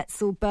Ramona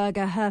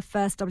Petzelberger her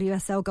first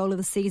WSL goal of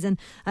the season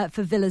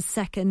for Villa's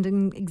second.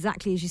 And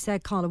exactly as you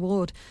said, Carla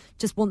Ward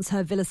just wants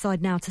her Villa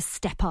side now to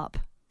step up.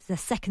 It's their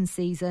second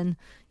season,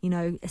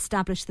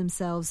 establish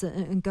themselves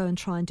and go and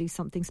try and do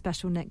something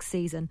special next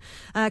season.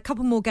 A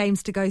couple more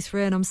games to go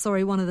through, and I'm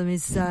sorry, one of them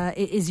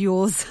is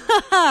yours.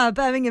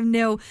 Birmingham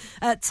 0,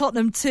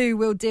 Tottenham 2.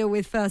 We'll deal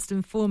with first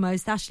and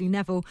foremost. Ashley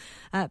Neville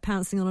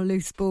pouncing on a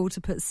loose ball to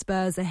put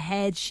Spurs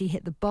ahead. She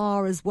hit the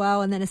bar as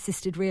well, and then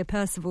assisted Rhea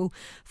Percival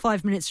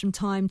 5 minutes from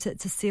time to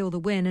seal the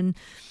win. And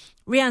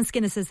Rhianne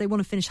Skinner says they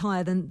want to finish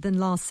higher than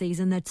last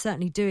season. They're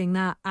certainly doing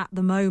that at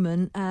the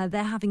moment.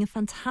 They're having a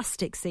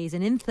fantastic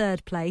season in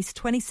third place,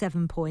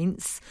 27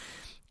 points.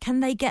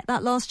 Can they get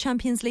that last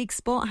Champions League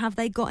spot? Have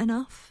they got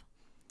enough?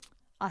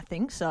 I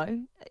think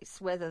so. It's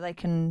whether they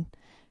can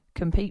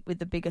compete with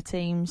the bigger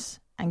teams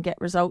and get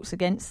results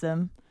against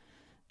them.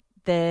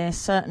 They're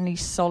certainly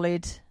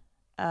solid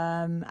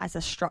as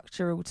a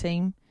structural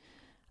team.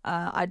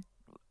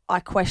 I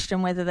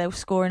question whether they'll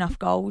score enough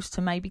goals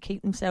to maybe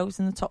keep themselves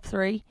in the top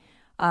 3.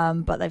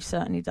 But they've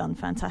certainly done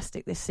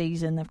fantastic this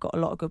season. They've got a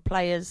lot of good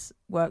players,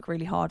 work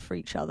really hard for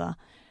each other.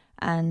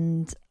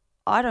 And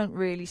I don't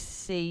really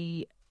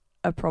see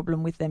a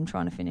problem with them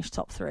trying to finish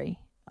top 3.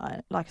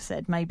 Like I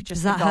said, maybe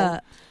just does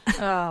that hurt?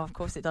 Oh, of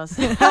course it does.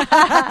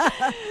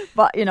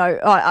 But,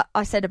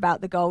 I said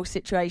about the goal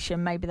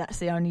situation, maybe that's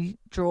the only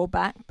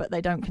drawback, but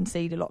they don't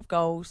concede a lot of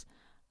goals.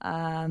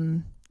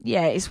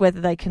 It's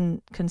whether they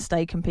can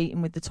stay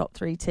competing with the top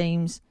 3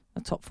 teams,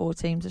 or top 4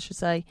 teams, I should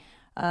say,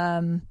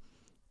 and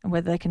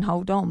whether they can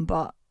hold on.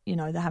 But you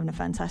know, they're having a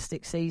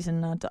fantastic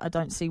season. I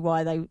don't see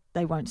why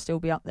they won't still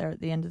be up there at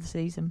the end of the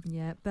season.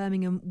 Yeah,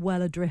 Birmingham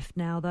well adrift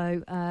now,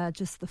 though.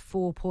 Just the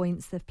 4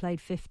 points. They've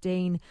played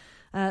 15,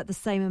 the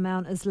same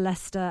amount as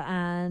Leicester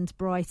and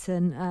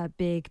Brighton.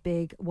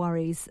 Big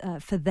worries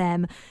for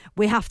them.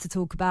 We have to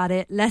talk about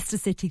it. Leicester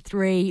City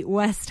 3,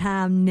 West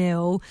Ham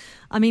 0.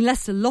 I mean,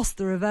 Leicester lost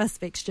the reverse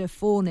fixture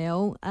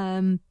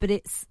 4-0, but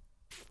it's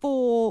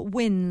 4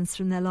 wins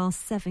from their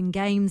last 7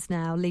 games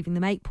now, leaving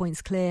them 8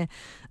 points clear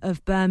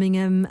of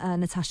Birmingham.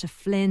 Natasha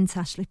Flint,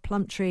 Ashley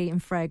Plumtree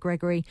and Freya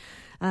Gregory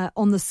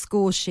on the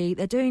score sheet.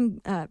 They're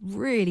doing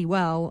really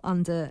well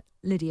under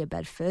Lydia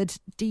Bedford.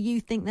 Do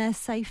you think they're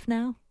safe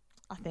now?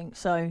 I think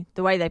so.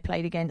 The way they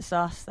played against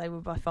us, they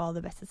were by far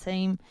the better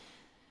team.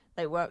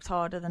 They worked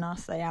harder than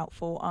us. They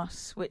outfought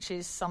us, which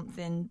is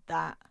something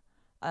that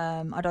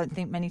I don't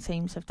think many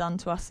teams have done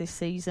to us this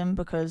season,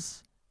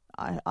 because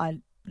I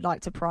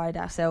like to pride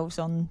ourselves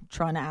on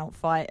trying to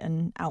outfight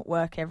and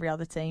outwork every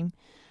other team.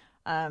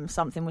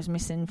 Something was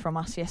missing from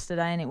us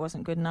yesterday and it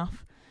wasn't good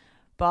enough.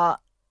 But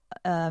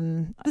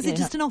was it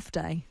just an off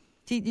day?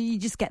 Do you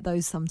just get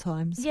those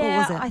sometimes? Yeah,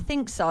 was it? I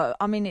think so.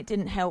 I mean, it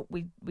didn't help.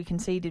 We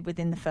conceded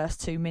within the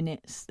first 2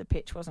 minutes. The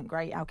pitch wasn't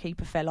great. Our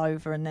keeper fell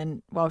over, and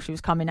then while she was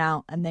coming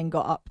out, and then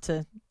got up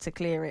to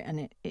clear it,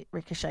 and it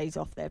ricochets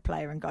off their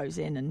player and goes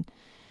in. And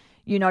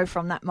you know,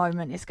 from that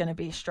moment, it's going to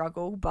be a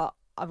struggle. But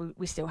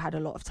we still had a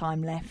lot of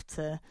time left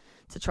to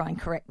try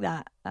and correct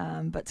that.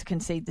 But to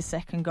concede the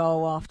second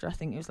goal after, I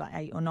think it was like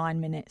 8 or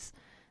 9 minutes,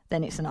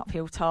 then it's an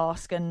uphill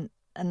task. And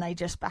they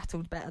just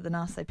battled better than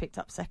us. They picked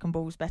up second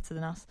balls better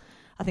than us.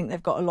 I think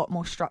they've got a lot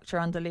more structure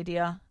under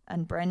Lydia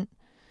and Brent.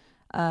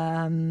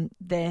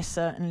 They're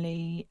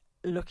certainly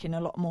looking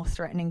a lot more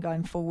threatening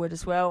going forward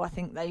as well. I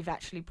think they've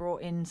actually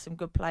brought in some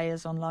good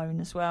players on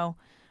loan as well.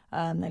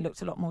 They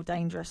looked a lot more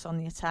dangerous on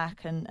the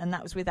attack, and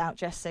that was without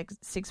Jess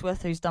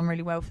Sigsworth, who's done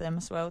really well for them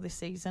as well this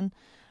season.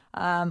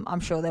 I'm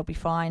sure they'll be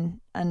fine.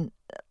 And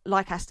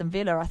like Aston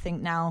Villa, I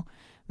think now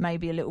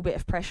maybe a little bit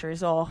of pressure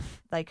is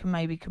off. They can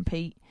maybe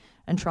compete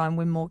and try and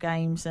win more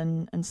games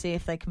and see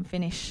if they can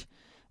finish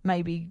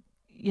maybe,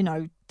 you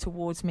know,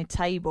 towards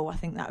mid-table. I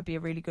think that would be a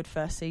really good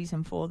first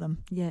season for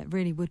them. Yeah, it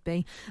really would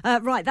be.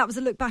 Right, that was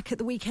a look back at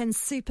the weekend's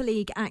Super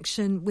League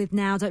action with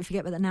Now. Don't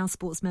forget, with the Now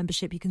Sports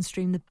membership, you can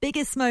stream the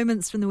biggest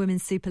moments from the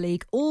Women's Super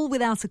League, all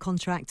without a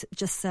contract.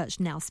 Just search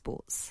Now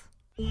Sports.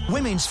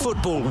 Women's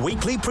Football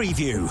Weekly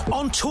Preview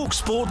on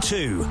TalkSport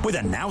 2 with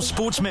a Now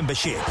Sports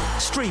membership.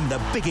 Stream the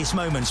biggest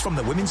moments from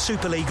the Women's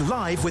Super League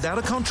live without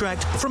a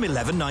contract from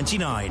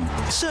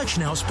 $11.99. Search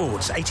Now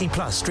Sports. 18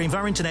 plus. Stream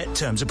via internet.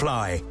 Terms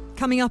apply.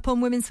 Coming up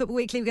on Women's Football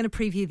Weekly, we're going to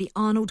preview the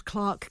Arnold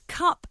Clark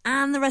Cup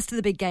and the rest of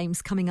the big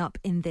games coming up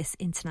in this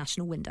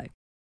international window.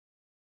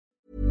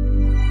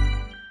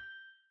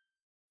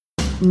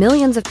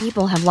 Millions of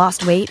people have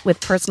lost weight with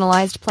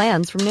personalized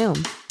plans from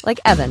Noom. Like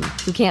Evan,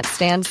 who can't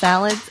stand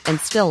salads and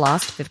still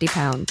lost 50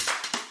 pounds.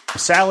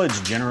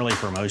 Salads generally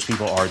for most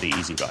people are the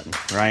easy button,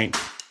 right?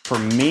 For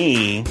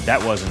me,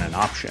 that wasn't an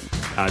option.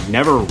 I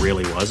never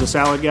really was a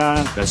salad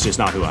guy. That's just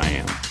not who I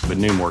am. But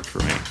Noom worked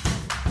for me.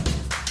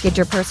 Get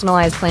your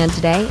personalized plan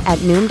today at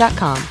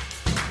Noom.com.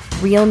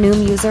 Real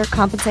Noom user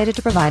compensated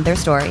to provide their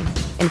story.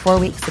 In 4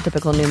 weeks, the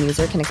typical Noom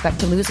user can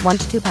expect to lose 1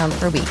 to 2 pounds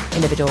per week.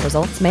 Individual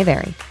results may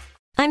vary.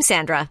 I'm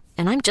Sandra,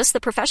 and I'm just the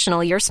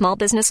professional your small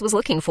business was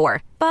looking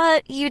for.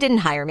 But you didn't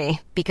hire me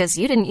because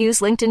you didn't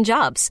use LinkedIn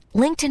Jobs.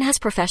 LinkedIn has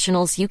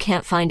professionals you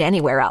can't find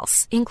anywhere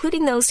else,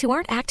 including those who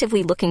aren't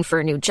actively looking for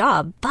a new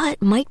job,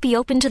 but might be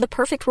open to the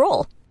perfect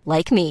role,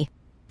 like me.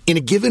 In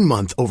a given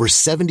month, over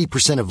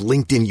 70% of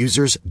LinkedIn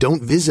users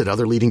don't visit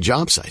other leading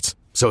job sites.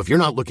 So if you're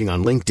not looking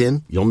on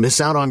LinkedIn, you'll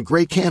miss out on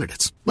great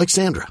candidates like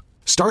Sandra.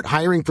 Start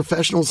hiring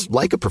professionals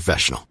like a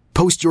professional.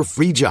 Post your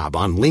free job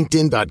on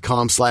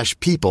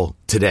linkedin.com/people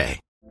today.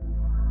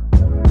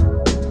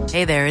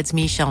 Hey there, it's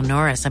Michelle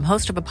Norris. I'm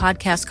host of a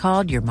podcast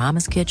called Your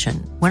Mama's Kitchen.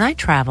 When I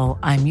travel,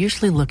 I'm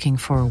usually looking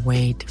for a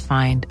way to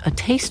find a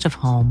taste of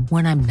home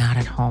when I'm not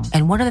at home.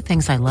 And one of the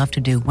things I love to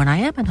do when I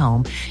am at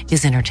home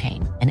is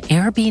entertain. And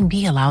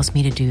Airbnb allows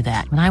me to do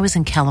that. When I was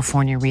in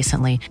California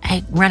recently,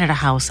 I rented a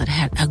house that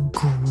had a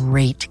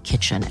great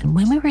kitchen. And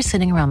when we were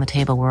sitting around the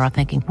table, we were all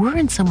thinking, we're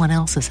in someone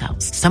else's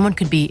house. Someone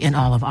could be in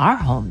all of our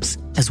homes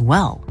as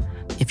well.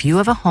 If you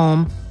have a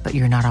home, but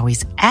you're not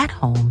always at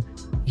home,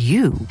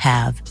 you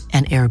have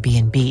an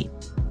Airbnb.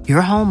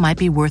 Your home might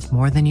be worth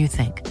more than you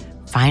think.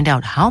 Find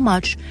out how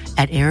much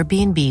at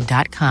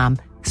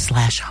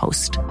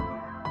airbnb.com/host.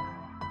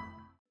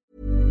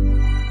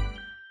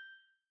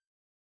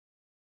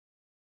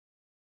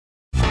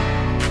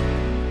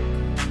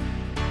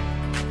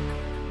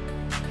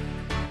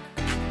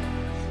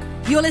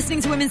 You're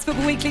listening to Women's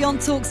Football Weekly on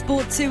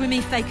TalkSport 2 with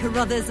me, Faye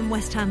Carruthers, and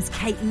West Ham's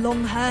Kate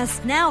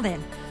Longhurst. Now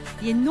then,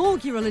 The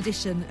inaugural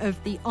edition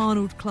of the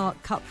Arnold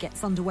Clark Cup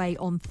gets underway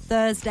on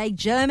Thursday.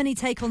 Germany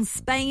take on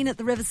Spain at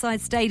the Riverside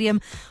Stadium,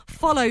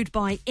 followed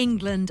by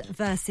England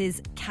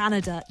versus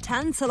Canada.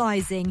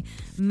 Tantalising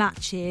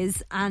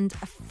matches and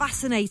a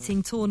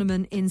fascinating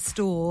tournament in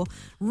store.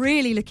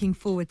 Really looking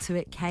forward to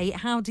it, Kate.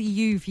 How do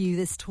you view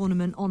this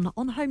tournament on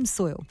home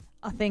soil?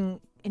 I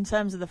think in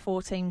terms of the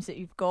 4 teams that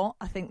you've got,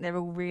 I think they're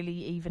all really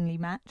evenly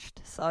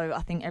matched. So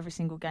I think every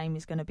single game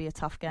is going to be a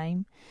tough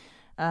game.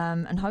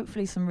 And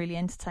hopefully some really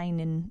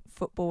entertaining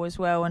football as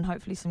well, and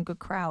hopefully some good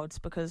crowds,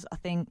 because I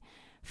think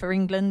for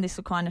England this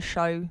will kind of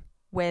show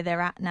where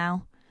they're at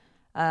now,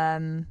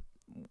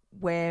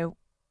 where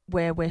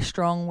we're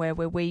strong, where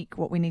we're weak,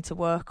 what we need to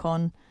work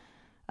on.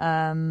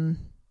 I'm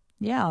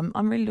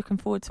really looking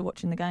forward to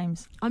watching the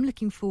games. I'm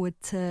looking forward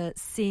to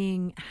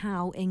seeing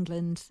how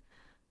England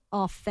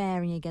are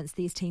faring against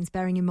these teams,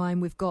 bearing in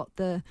mind we've got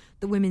the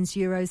Women's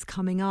Euros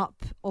coming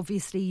up.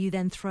 Obviously you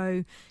then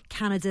throw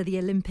Canada, the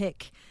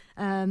Olympic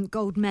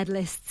gold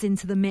medalists,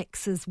 into the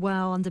mix as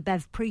well, under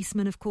Bev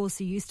Priestman, of course,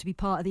 who used to be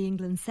part of the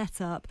England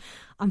setup.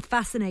 I'm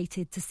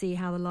fascinated to see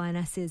how the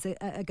Lionesses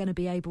are going to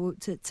be able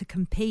to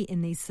compete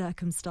in these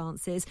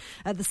circumstances.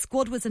 The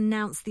squad was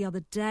announced the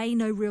other day.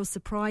 No real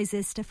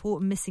surprises. Steph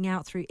Houghton missing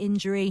out through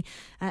injury.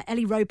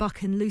 Ellie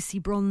Roebuck and Lucy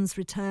Bronze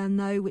return,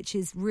 though, which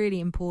is really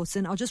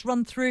important. I'll just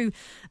run through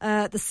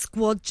the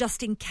squad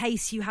just in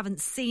case you haven't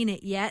seen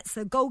it yet.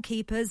 So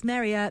goalkeepers,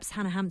 Mary Earps,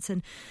 Hannah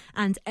Hampton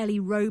and Ellie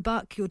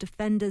Roebuck. Your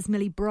defenders,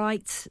 Millie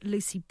Bright,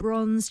 Lucy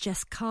Bronze,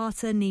 Jess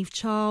Carter, Niamh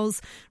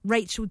Charles,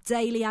 Rachel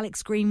Daly,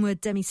 Alex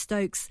Greenwood, Demi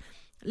Stokes,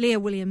 Leah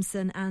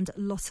Williamson and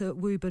Lotte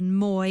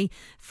Wooben-Moy.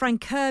 Fran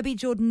Kirby,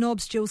 Jordan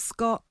Nobbs, Jill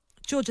Scott,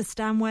 Georgia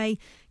Stanway,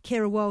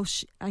 Kira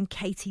Walsh and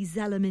Katie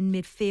Zellum in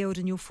midfield.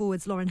 And your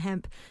forwards, Lauren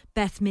Hemp,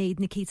 Beth Mead,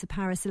 Nikita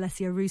Paris,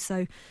 Alessia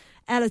Russo,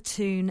 Ella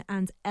Toone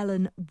and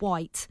Ellen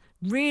White.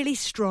 Really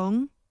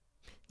strong.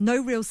 No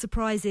real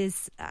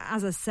surprises,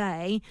 as I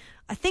say.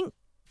 I think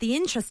the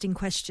interesting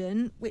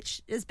question,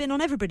 which has been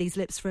on everybody's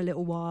lips for a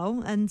little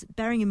while, and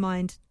bearing in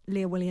mind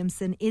Leah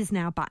Williamson is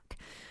now back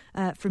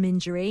from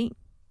injury,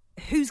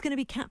 who's going to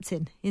be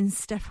captain in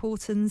Steph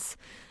Houghton's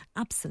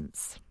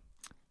absence?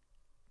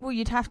 Well,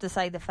 you'd have to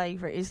say the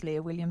favourite is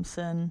Leah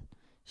Williamson.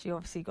 She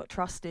obviously got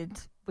trusted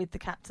with the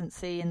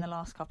captaincy in the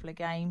last couple of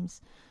games.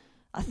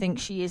 I think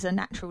she is a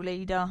natural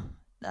leader,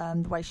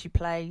 the way she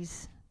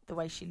plays, the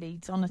way she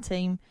leads on a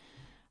team.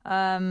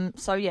 I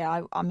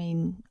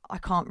mean, I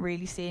can't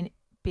really see it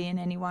being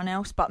anyone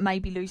else, but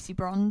maybe Lucy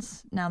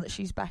Bronze, now that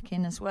she's back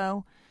in as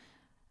well.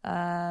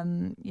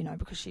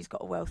 Because she's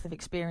got a wealth of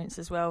experience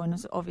as well and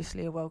is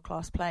obviously a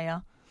world-class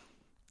player.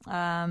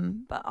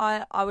 But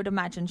I would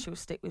imagine she'll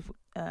stick with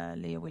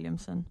Leah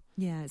Williamson.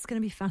 Yeah, it's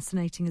going to be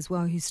fascinating as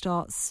well who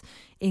starts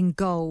in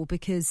goal,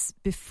 because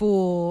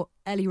before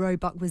Ellie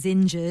Roebuck was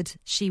injured,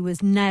 she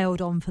was nailed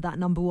on for that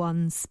number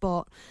 1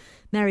 spot.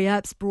 Mary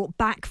Earps brought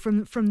back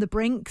from the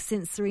brink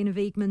since Serena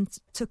Wiegmann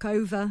took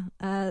over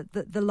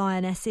the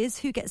Lionesses.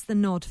 Who gets the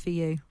nod for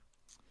you?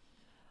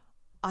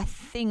 I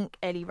think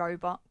Ellie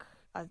Roebuck.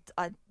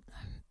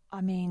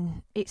 I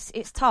mean, it's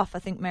tough. I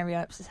think Mary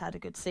Earps has had a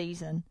good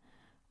season.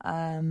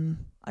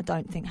 I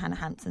don't think Hannah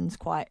Hampton's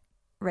quite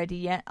ready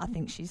yet. I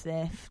think she's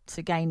there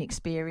to gain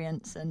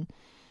experience and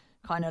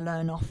kind of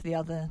learn off the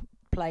other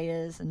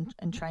players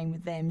and train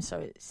with them.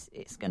 So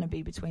it's going to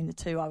be between the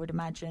two, I would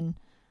imagine.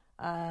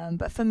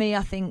 But for me,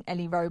 I think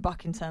Ellie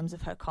Roebuck, in terms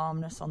of her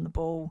calmness on the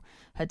ball,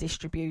 her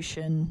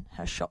distribution,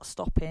 her shot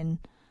stopping,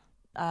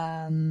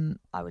 I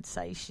would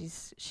say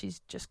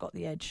she's just got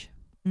the edge.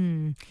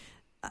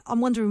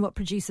 I'm wondering what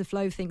producer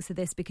Flo thinks of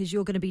this, because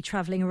you're going to be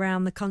travelling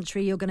around the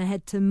country. You're going to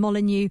head to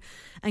Molineux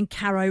and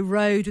Carrow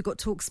Road. We've got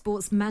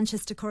TalkSport's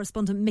Manchester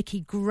correspondent Mickey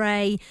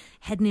Gray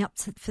heading up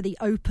for the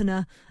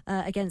opener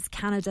against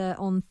Canada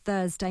on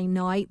Thursday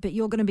night. But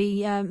you're going to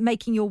be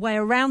making your way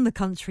around the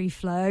country,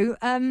 Flo.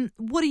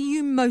 What are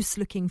you most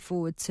looking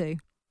forward to?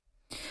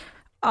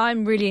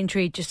 I'm really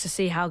intrigued just to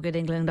see how good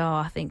England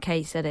are. I think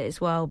Kate said it as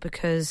well,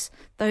 because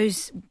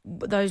those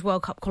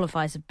World Cup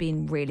qualifiers have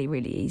been really,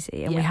 really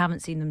easy, and we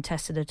haven't seen them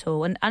tested at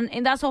all.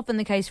 And that's often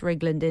the case for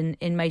England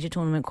in major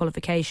tournament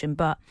qualification.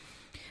 But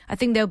I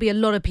think there'll be a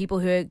lot of people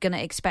who are going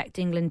to expect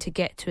England to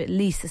get to at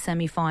least the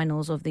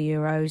semi-finals of the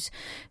Euros,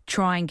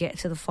 try and get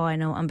to the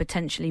final and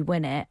potentially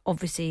win it.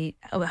 Obviously,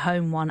 a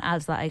home one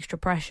adds that extra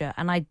pressure.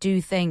 And I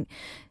do think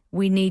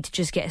we need to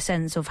just get a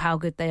sense of how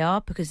good they are,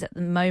 because at the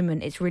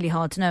moment it's really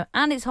hard to know.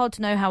 And it's hard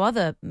to know how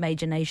other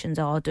major nations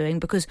are doing,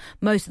 because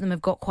most of them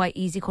have got quite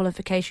easy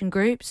qualification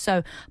groups.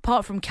 So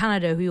apart from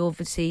Canada, who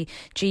obviously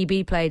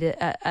GB played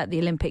at the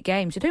Olympic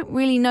Games, you don't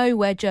really know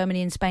where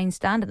Germany and Spain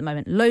stand at the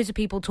moment. Loads of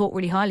people talk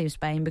really highly of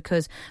Spain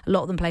because a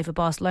lot of them play for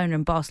Barcelona,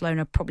 and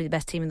Barcelona are probably the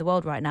best team in the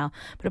world right now.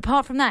 But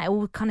apart from that, it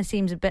all kind of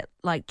seems a bit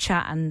like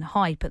chat and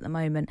hype at the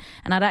moment.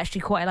 And I'd actually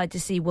quite like to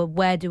see, well,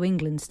 where do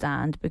England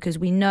stand? Because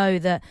we know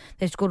that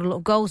they've scored a lot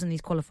of goals in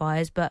these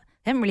qualifiers, but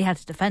they haven't really had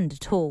to defend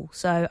at all.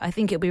 So I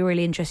think it'll be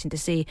really interesting to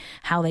see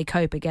how they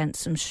cope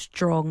against some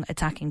strong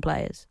attacking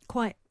players.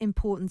 Quite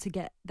important to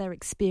get their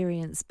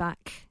experience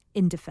back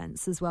in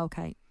defence as well,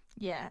 Kate.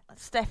 Yeah,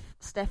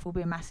 Steph will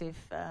be a massive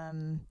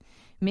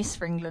miss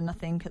for England, I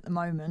think, at the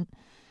moment.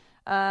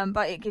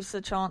 But it gives a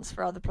chance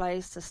for other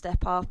players to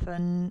step up,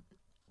 and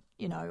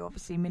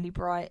obviously Millie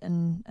Bright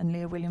and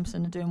Leah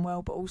Williamson are doing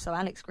well, but also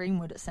Alex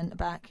Greenwood at centre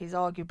back is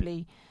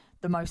arguably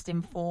the most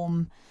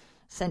informed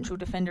central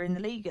defender in the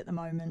league at the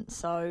moment.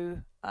 So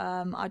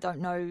I don't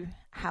know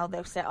how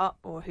they'll set up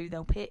or who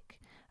they'll pick.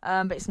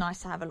 But it's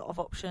nice to have a lot of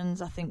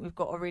options. I think we've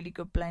got a really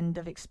good blend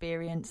of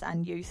experience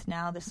and youth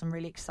now. There's some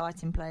really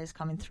exciting players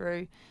coming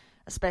through,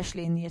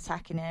 especially in the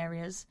attacking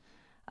areas.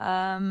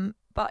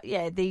 But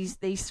yeah, these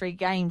 3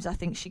 games, I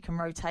think she can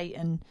rotate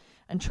and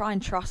try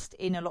and trust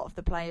in a lot of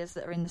the players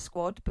that are in the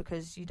squad,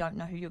 because you don't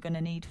know who you're going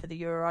to need for the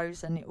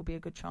Euros, and it will be a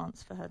good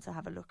chance for her to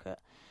have a look at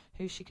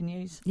who she can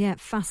use. Yeah,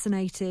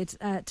 fascinated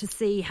to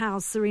see how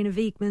Serena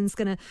Wiegmann's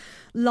going to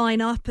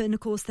line up. And of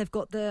course, they've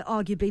got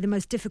arguably the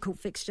most difficult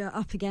fixture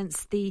up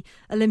against the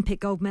Olympic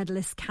gold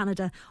medalist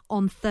Canada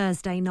on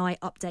Thursday night.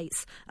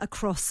 Updates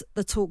across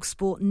the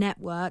TalkSport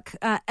network.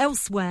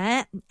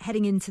 Elsewhere,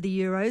 heading into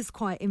the Euros,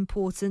 quite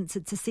important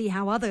to see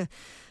how other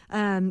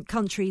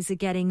countries are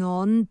getting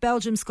on.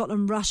 Belgium,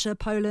 Scotland, Russia,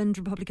 Poland,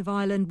 Republic of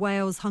Ireland,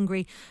 Wales,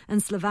 Hungary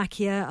and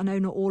Slovakia. I know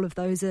not all of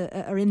those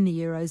are in the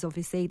Euros,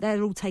 obviously.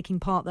 They're all taking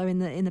part, though, in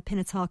the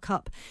Pinatar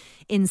Cup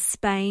in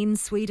Spain.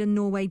 Sweden,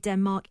 Norway,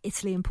 Denmark,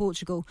 Italy and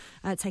Portugal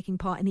taking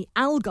part in the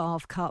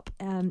Algarve Cup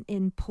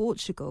in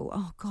Portugal.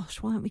 Oh,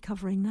 gosh, why aren't we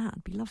covering that?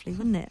 It'd be lovely,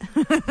 wouldn't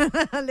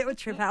it? A little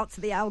trip out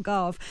to the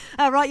Algarve.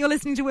 Right, you're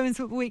listening to Women's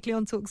Football Weekly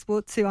on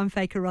TalkSport 2. I'm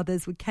Faye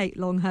Carruthers with Kate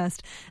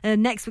Longhurst.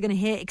 Next, we're going to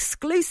hear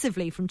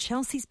exclusively from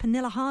Chelsea's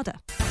Pernilla Harder.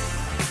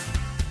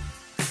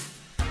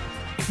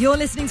 You're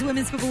listening to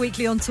Women's Football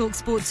Weekly on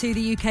TalkSport 2,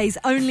 the UK's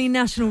only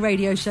national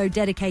radio show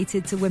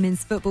dedicated to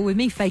women's football, with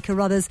me, Faye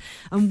Carruthers,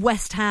 and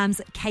West Ham's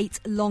Kate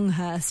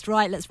Longhurst.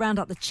 Right, let's round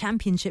up the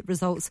championship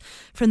results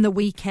from the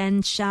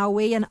weekend, shall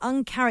we? An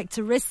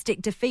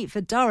uncharacteristic defeat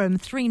for Durham,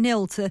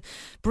 3-0 to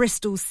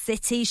Bristol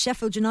City.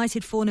 Sheffield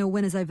United 4-0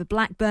 winners over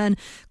Blackburn.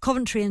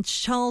 Coventry and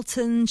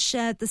Charlton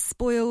shared the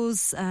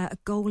spoils, a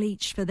goal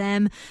each for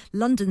them.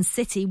 London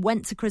City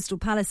went to Crystal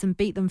Palace and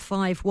beat them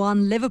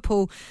 5-1.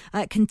 Liverpool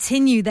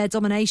continue their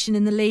domination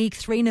in the league,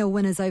 3-0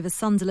 winners over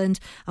Sunderland,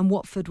 and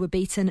Watford were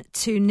beaten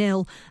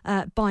 2-0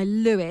 by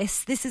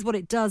Lewis. This is what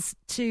it does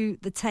to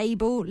the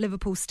table.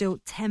 Liverpool still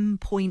 10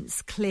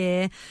 points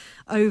clear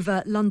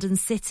over London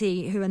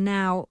City, who are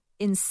now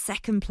in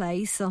second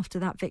place after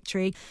that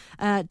victory.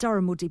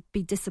 Durham will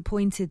be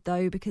disappointed,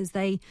 though, because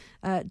they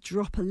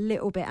drop a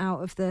little bit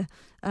out of the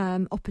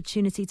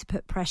opportunity to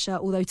put pressure.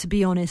 Although, to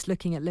be honest,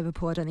 looking at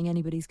Liverpool, I don't think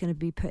anybody's going to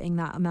be putting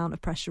that amount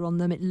of pressure on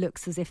them. It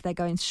looks as if they're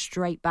going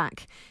straight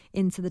back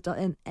into the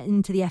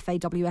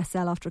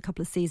FAWSL after a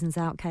couple of seasons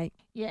out, Kate.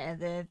 Yeah,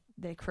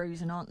 they're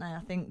cruising, aren't they?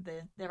 I think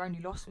their only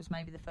loss was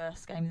maybe the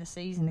first game of the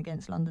season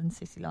against London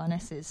City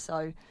Lionesses.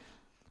 So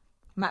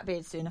Matt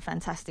Beard's doing a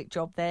fantastic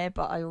job there,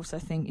 but I also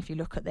think if you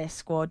look at their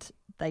squad,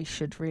 they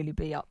should really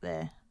be up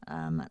there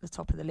at the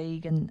top of the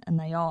league, and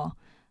they are.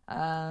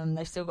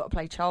 They've still got to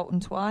play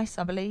Charlton twice,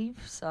 I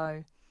believe.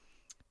 So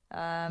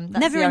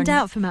never in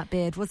doubt for Matt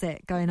Beard, was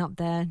it, going up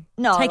there?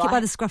 No, take it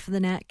by the scruff of the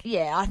neck.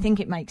 Yeah, I think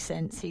it makes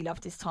sense. He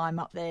loved his time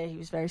up there. He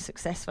was very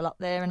successful up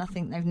there, and I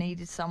think they've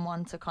needed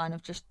someone to kind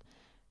of just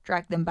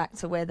drag them back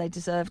to where they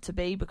deserve to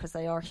be, because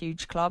they are a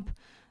huge club.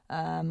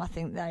 I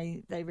think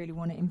they really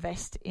want to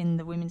invest in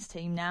the women's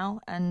team now,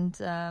 and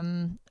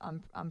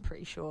I'm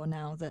pretty sure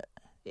now that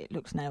it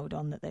looks nailed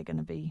on that they're going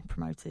to be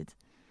promoted.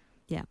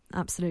 Yeah,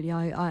 absolutely.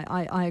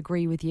 I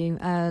agree with you.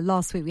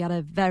 Last week we had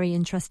a very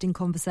interesting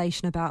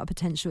conversation about a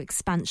potential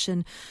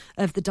expansion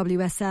of the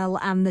WSL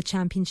and the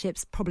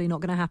championships. Probably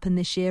not going to happen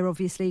this year,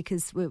 obviously,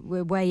 because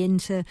we're way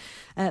into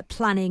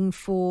planning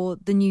for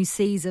the new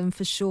season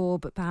for sure.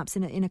 But perhaps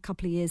in a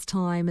couple of years'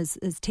 time, as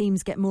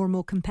teams get more and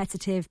more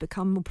competitive,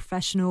 become more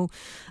professional,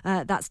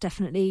 that's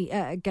definitely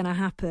going to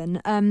happen.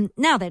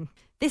 Now then.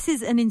 This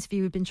is an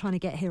interview we've been trying to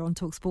get here on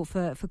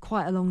TalkSport for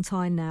quite a long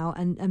time now,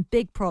 and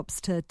big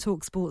props to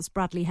TalkSport's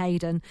Bradley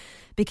Hayden,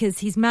 because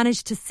he's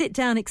managed to sit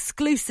down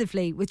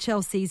exclusively with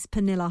Chelsea's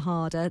Pernilla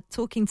Harder,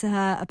 talking to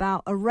her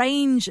about a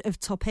range of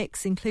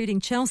topics,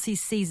 including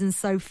Chelsea's season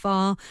so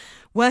far,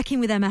 working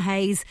with Emma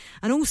Hayes,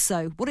 and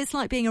also what it's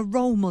like being a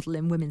role model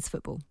in women's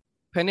football.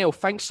 Pernilla,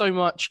 thanks so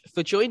much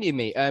for joining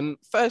me.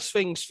 First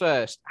things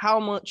first, how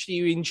much are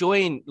you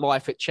enjoying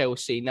life at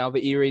Chelsea now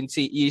that you're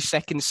into your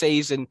second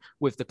season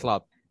with the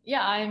club?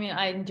 Yeah, I mean,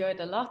 I enjoy it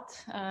a lot.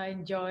 I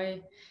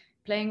enjoy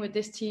playing with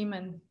this team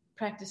and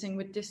practicing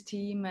with this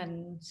team,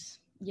 and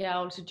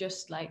also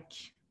just like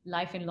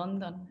life in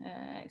London.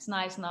 It's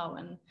nice now,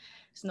 and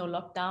there's no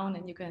lockdown,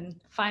 and you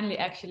can finally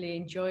actually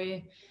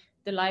enjoy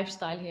the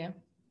lifestyle here.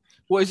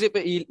 What is it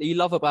that you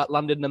love about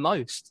London the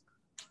most?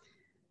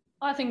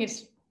 I think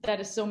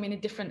there's so many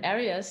different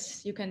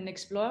areas you can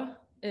explore,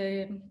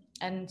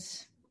 and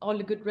all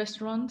the good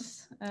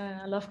restaurants.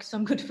 I love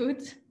some good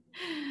food.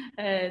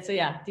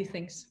 These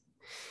things.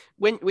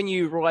 when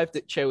you arrived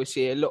at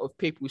Chelsea, a lot of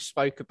people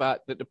spoke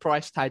about the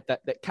price tag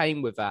that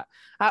came with that.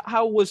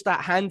 How was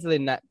that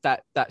handling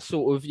that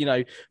sort of,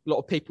 a lot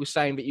of people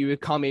saying that you were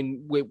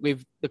coming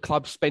with the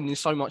club spending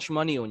so much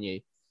money on you?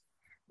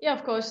 Yeah,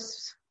 of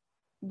course.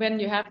 When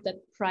you have that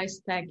price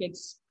tag,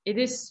 it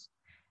is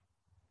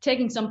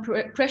taking some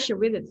pressure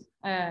with it,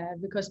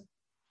 because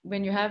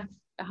when you have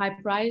a high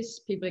price,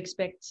 people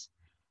expect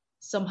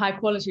some high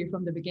quality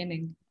from the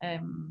beginning.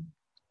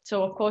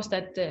 So of course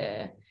that,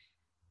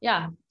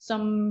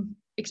 some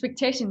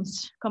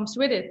expectations comes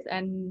with it,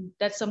 and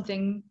that's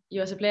something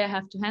you as a player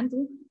have to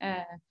handle.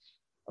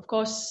 Of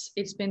course,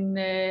 it's been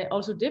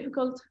also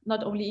difficult,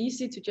 not only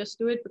easy to just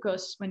do it,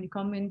 because when you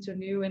come into a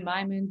new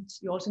environment,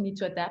 you also need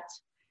to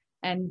adapt,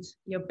 and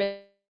your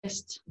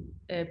best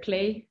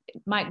play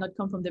might not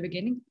come from the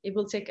beginning. It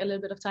will take a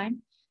little bit of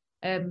time.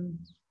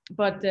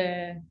 But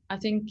I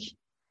think,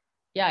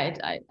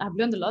 I've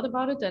learned a lot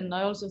about it, and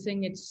I also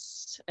think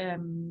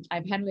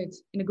I've handled it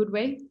in a good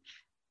way.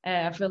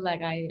 I feel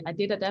like I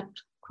did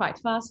adapt quite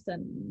fast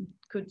and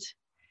could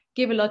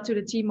give a lot to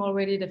the team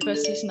already the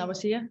first season I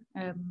was here.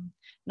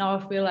 Now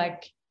I feel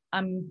like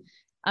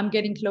I'm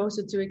getting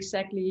closer to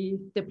exactly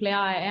the player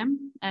I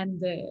am,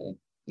 and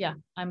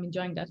I'm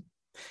enjoying that.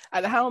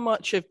 And how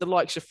much of the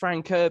likes of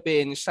Fran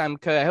Kirby and Sam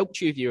Kerr helped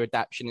you with your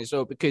adaptation as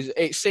well? Because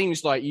it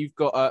seems like you've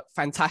got a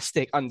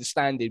fantastic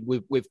understanding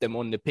with them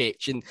on the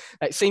pitch, and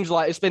it seems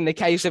like it's been the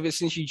case ever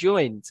since you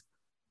joined.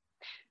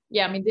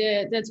 Yeah, I mean,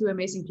 they're two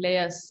amazing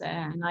players,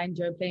 and I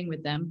enjoy playing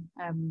with them.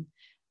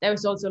 There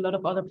was also a lot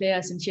of other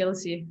players in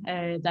Chelsea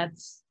that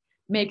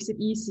makes it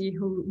easy,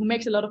 who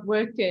makes a lot of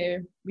work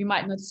we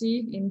might not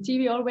see in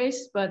TV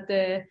always, but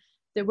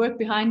the work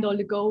behind all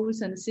the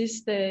goals and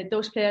assists,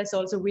 those players are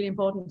also really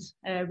important.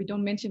 We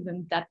don't mention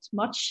them that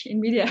much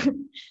in media,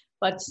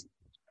 but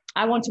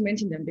I want to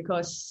mention them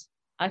because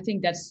I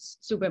think that's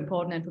super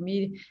important. And for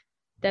me,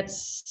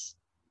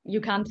 you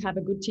can't have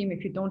a good team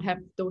if you don't have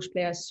those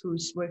players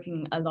who's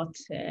working a lot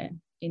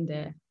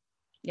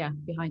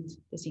behind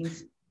the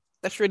scenes.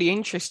 That's really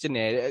interesting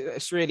there.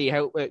 It's really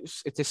helpful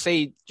to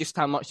see just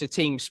how much the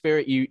team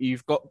spirit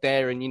you've got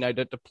there, and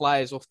the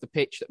players off the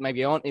pitch that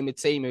maybe aren't in the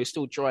team who are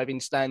still driving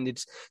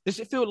standards. Does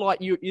it feel like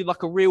you're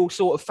like a real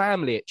sort of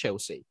family at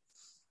Chelsea?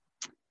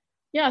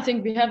 Yeah, I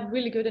think we have a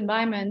really good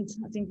environment.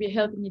 I think we're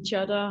helping each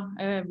other.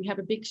 We have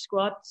a big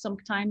squad.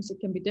 Sometimes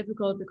it can be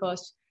difficult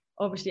because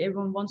obviously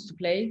everyone wants to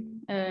play.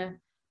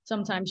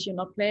 Sometimes you're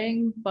not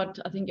playing, but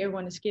I think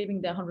everyone is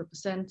giving their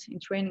 100% in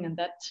training, and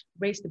that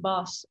raises the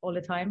bars all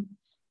the time.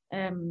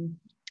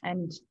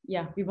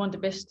 We want the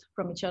best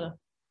from each other.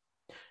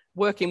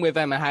 Working with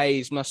Emma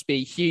Hayes must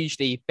be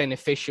hugely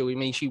beneficial. I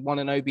mean, she won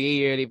an OBE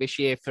earlier this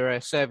year for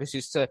her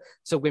services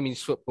to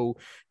women's football.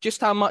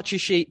 Just how much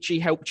has she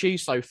helped you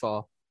so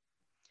far?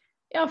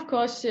 Yeah, of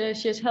course,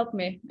 she has helped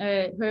me.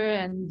 Her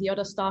and the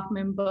other staff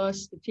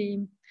members, the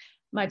team,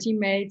 my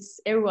teammates,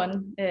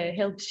 everyone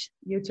helps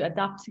you to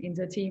adapt in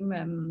the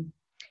team.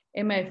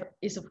 Emma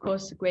is, of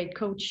course, a great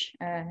coach.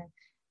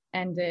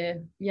 It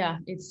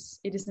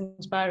is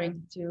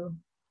inspiring to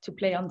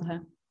play under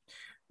her.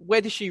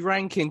 Where does she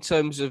rank in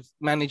terms of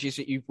managers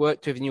that you've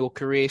worked with in your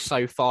career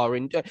so far,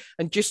 and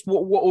just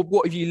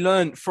what have you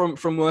learned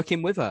from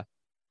working with her?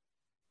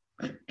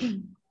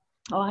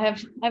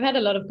 I've had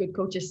a lot of good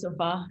coaches so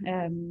far,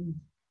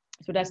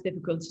 so that's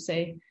difficult to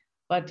say.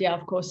 But yeah,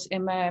 of course,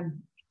 Emma,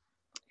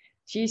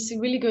 she's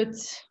really good.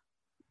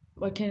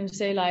 What can you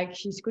say? Like,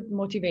 she's a good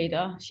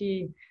motivator.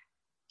 She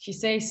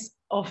says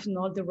often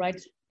all the right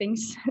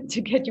things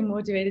to get you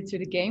motivated to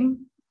the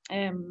game.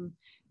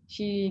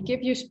 She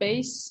gives you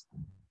space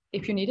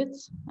if you need it,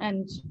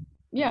 and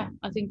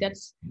I think that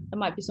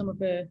might be some of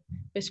her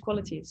best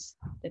qualities,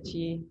 that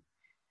she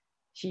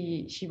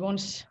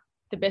wants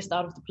the best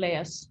out of the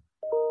players.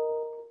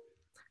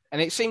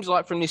 And it seems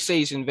like from this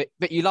season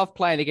that you love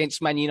playing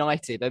against Man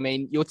United. I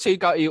mean,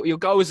 your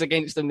goals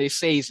against them this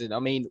season, I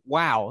mean,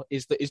 wow,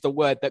 is the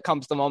word that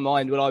comes to my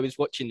mind when I was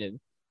watching them.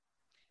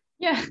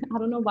 Yeah, I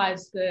don't know why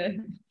it's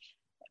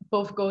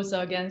both goals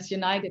are against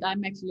United.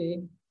 I'm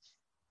actually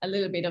a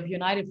little bit of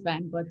United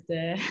fan, but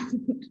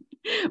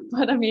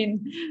I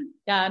mean,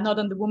 not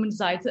on the women's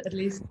side at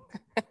least.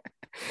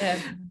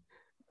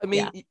 I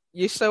mean,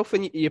 yourself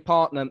and your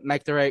partner,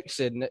 Magda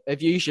Eriksson,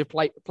 have used your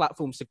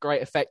platforms to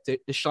great effect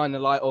to shine a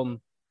light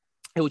on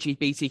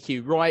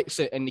LGBTQ rights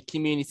and the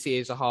community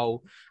as a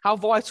whole. How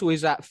vital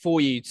is that for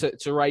you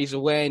to raise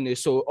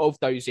awareness of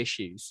those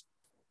issues?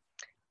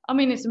 I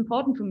mean, it's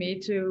important for me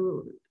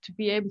to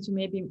be able to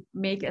maybe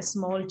make a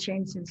small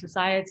change in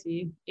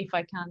society if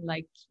I can,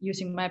 like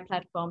using my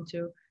platform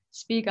to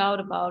speak out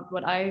about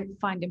what I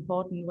find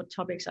important, what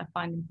topics I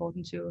find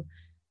important to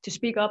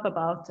speak up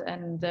about.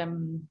 And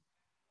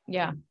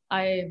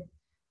I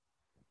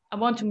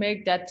want to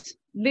make that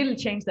little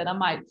change that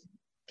I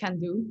can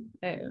do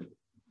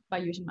by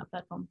using my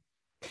platform.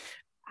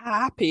 How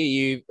happy are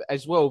you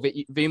as well that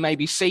you may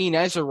be seen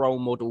as a role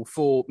model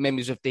for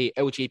members of the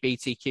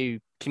LGBTQ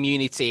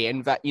community,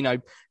 and that,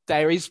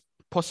 there is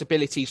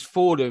possibilities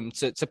for them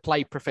to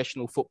play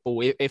professional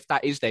football if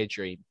that is their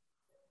dream?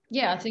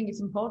 Yeah, I think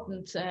it's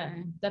important.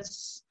 I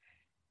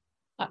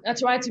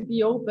try to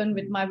be open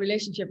with my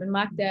relationship with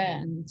Magda,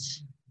 and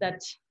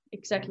that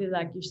exactly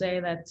like you say,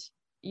 that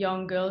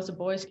young girls or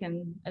boys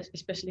can,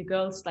 especially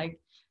girls,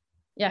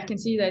 can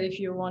see that if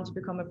you want to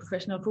become a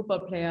professional football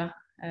player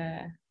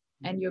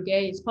and you're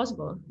gay, it's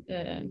possible.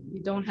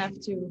 You don't have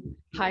to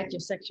hide your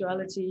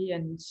sexuality,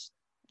 and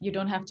you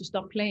don't have to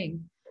stop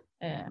playing.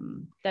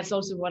 That's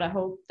also what I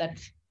hope that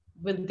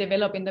will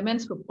develop in the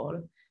men's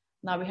football.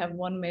 Now we have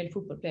one male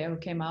football player who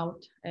came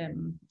out,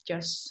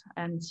 Josh,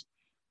 and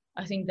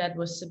I think that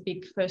was a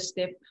big first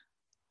step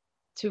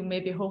to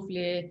maybe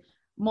hopefully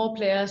more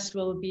players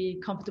will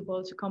be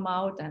comfortable to come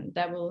out, and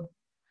that will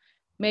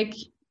make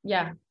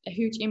a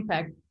huge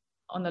impact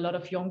on a lot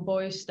of young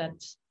boys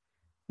that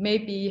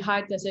maybe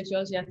hide their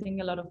sexuality. I think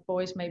a lot of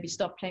boys maybe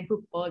stop playing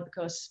football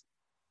because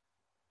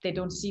they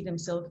don't see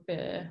themselves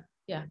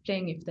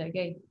playing if they're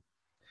gay.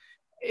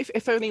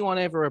 If anyone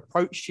ever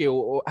approached you,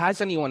 or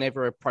has anyone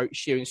ever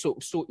approached you and sort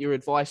of sought your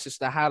advice as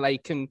to how they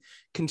can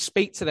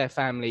speak to their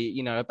family,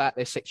 you know, about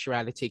their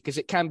sexuality, because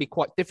it can be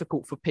quite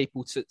difficult for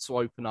people to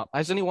open up.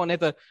 Has anyone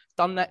ever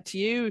done that to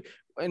you?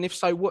 And if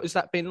so, what has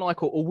that been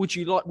like? Or would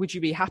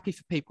you be happy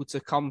for people to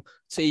come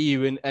to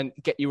you and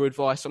get your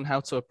advice on how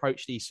to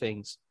approach these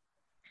things?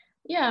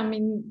 Yeah, I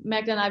mean,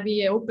 Magda and I,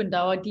 we opened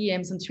our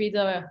DMs on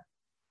Twitter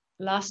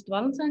last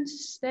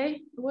Valentine's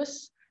Day, it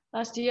was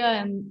last year,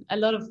 and a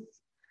lot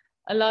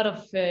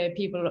of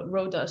people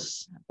wrote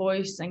us,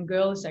 boys and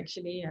girls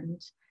actually,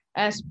 and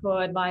asked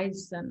for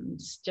advice, and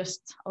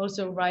just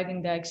also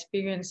writing their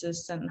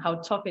experiences and how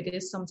tough it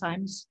is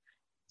sometimes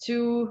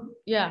to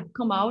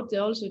come out. They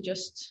also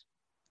just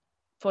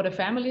for the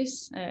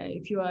families,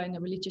 if you are in a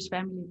religious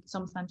family, it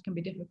sometimes can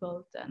be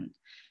difficult, and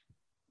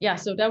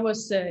so that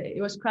was it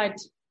was quite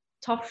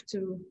tough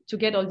to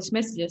get all these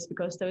messages,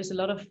 because there is a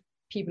lot of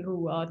people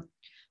who are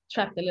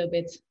trapped a little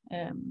bit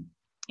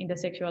in their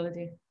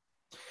sexuality.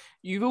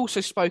 You've also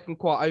spoken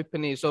quite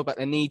openly as well about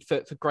the need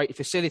for greater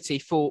facility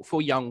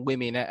for young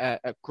women at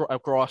a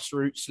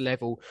grassroots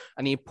level,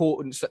 and the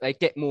importance that they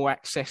get more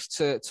access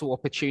to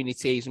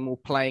opportunities and more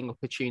playing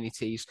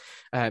opportunities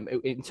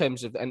in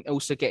terms of, and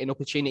also getting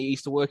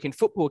opportunities to work in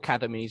football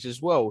academies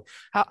as well.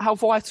 How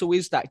vital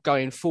is that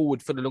going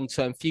forward for the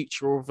long-term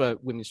future of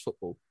women's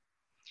football?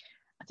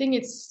 I think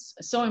it's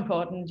so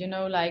important, you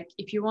know, like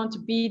if you want to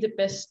be the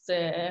best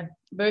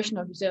version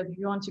of yourself, if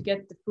you want to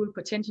get the full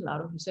potential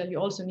out of yourself, you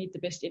also need the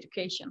best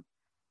education.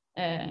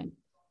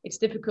 It's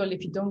difficult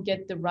if you don't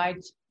get the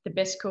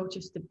best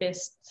coaches, the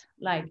best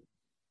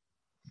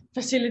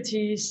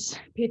facilities,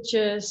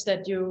 pitches,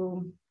 that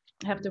you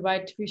have the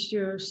right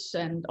physios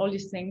and all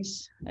these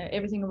things,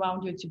 everything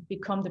around you to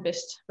become the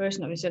best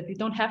version of yourself. If you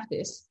don't have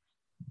this,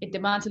 it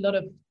demands a lot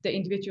of the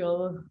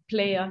individual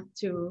player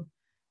to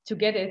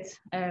get it.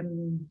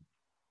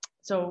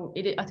 So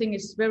I think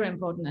it's very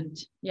important.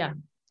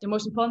 And the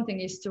most important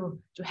thing is to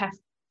have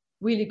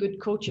really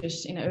good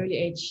coaches in an early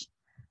age.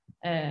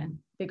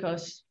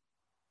 Because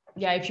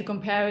if you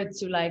compare it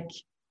to like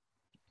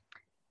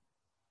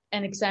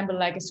an example,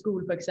 like a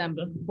school, for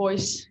example,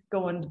 boys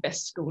go in the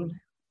best school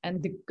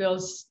and the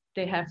girls,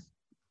 they have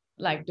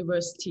like the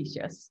worst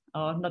teachers,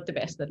 or not the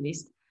best at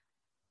least.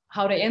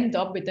 How they end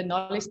up with the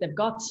knowledge they've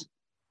got,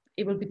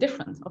 it will be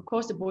different. Of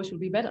course, the boys will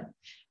be better.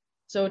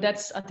 So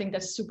I think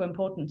that's super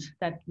important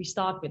that we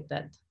start with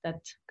that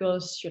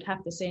girls should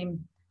have the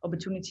same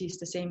opportunities,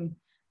 the same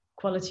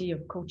quality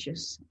of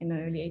coaches in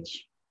an early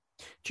age.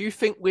 Do you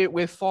think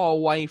we're far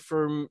away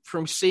from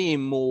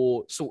seeing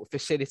more sort of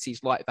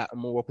facilities like that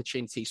and more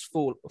opportunities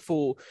for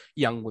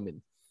young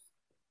women?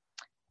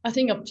 I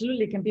think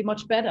absolutely can be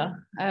much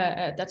better.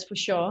 That's for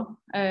sure.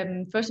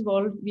 First of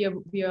all,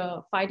 we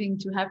are fighting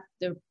to have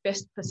the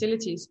best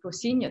facilities for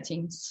senior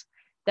teams.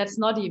 That's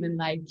not even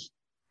like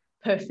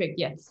perfect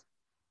yet.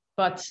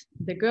 But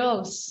the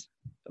girls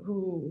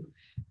who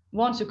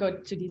want to go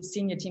to these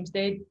senior teams,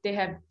 they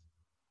have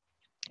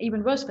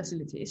even worse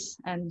facilities.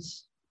 And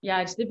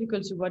it's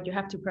difficult to what you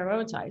have to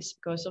prioritize,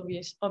 because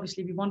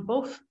obviously we want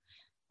both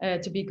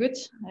to be good.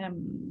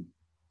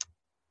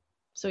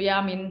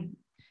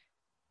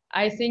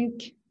 I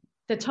think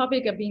the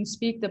topic are being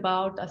spoken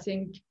about. I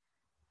think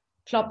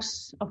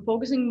clubs are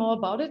focusing more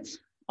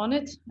on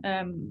it.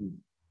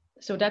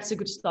 So that's a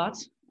good start.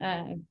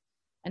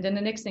 And then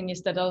the next thing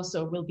is that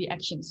also will be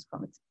actions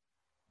from it.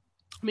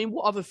 I mean,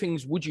 what other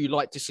things would you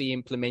like to see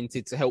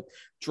implemented to help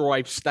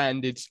drive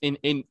standards in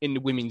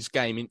the women's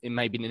game in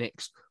maybe the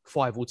next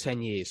 5 or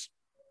 10 years?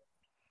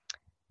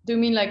 Do you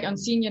mean like on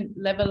senior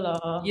level?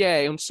 Or?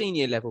 Yeah, on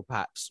senior level,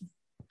 perhaps.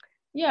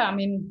 Yeah, I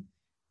mean,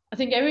 I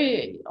think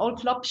all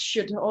clubs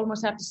should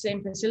almost have the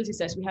same facilities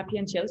as we have here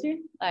in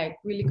Chelsea, like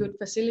really good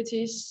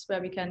facilities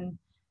where we can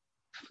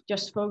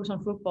just focus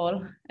on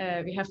football.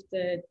 We have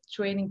the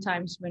training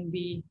times when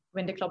the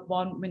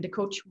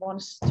coach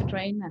wants to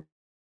train,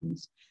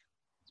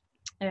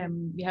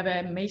 and we have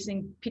an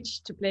amazing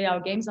pitch to play our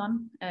games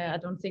on. I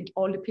don't think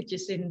all the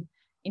pitches in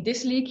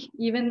this league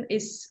even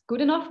is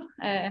good enough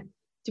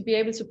to be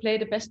able to play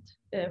the best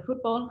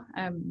football.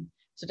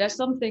 So that's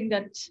something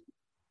that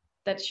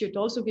that should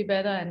also be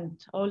better, and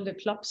all the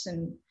clubs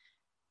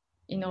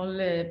in all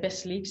the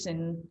best leagues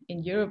in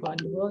Europe or in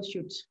the world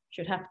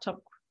should have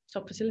top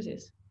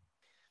facilities.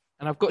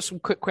 And I've got some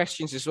quick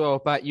questions as well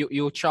about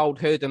your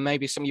childhood and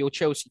maybe some of your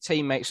Chelsea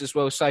teammates as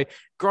well. So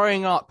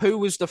growing up, who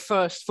was the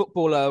first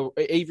footballer,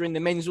 either in the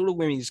men's or the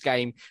women's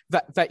game,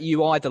 that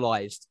you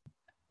idolised?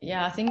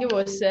 Yeah, I think it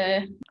was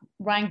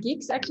Ryan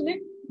Giggs,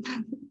 actually.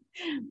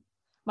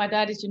 My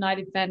dad is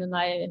United fan, and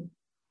I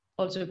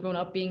also grown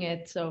up being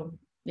it. So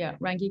yeah,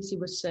 Ryan Giggs,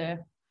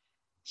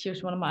 she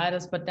was one of my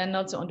idols. But then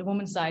also on the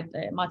women's side,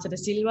 Marta da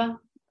Silva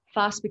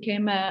fast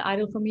became an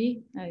idol for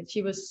me.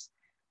 She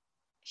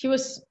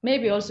was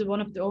maybe also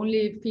one of the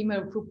only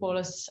female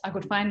footballers I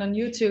could find on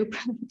YouTube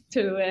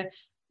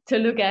to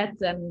look at.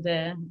 And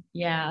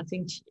I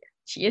think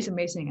she is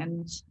amazing,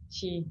 and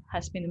she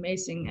has been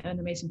an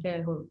amazing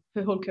player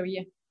her whole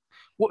career.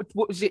 What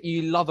is it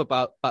you love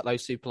about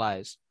those two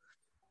players?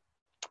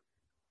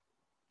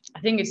 I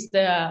think it's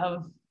their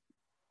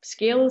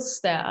skills,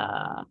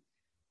 their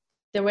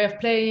way of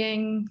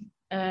playing.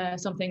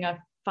 Something I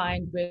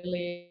find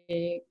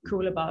really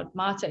cool about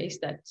Marta is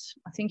that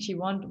I think she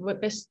won the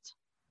best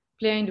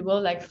player in the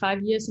world like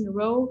 5 years in a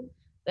row.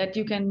 That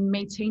you can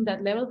maintain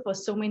that level for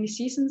so many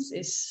seasons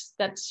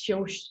that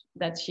shows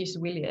that she's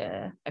really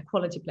a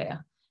quality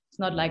player. It's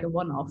not like a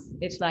one-off.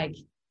 It's like,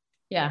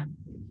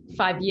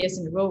 5 years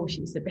in a row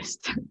she's the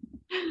best.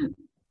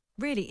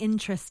 Really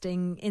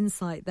interesting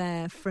insight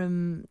there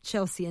from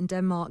Chelsea and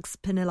Denmark's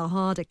Pernille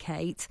Harder,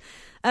 Kate.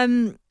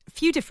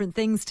 Few different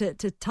things to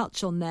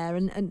touch on there,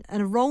 and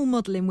a role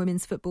model in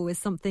women's football is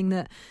something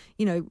that,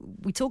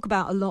 we talk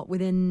about a lot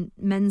within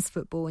men's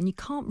football, and you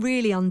can't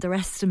really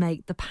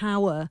underestimate the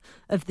power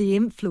of the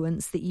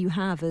influence that you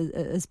have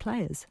as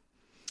players.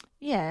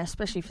 Yeah,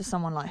 especially for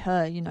someone like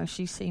her,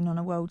 she's seen on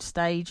a world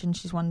stage and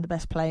she's one of the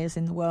best players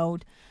in the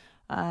world.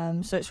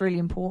 So it's really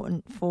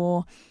important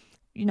for,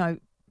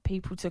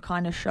 people to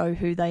kind of show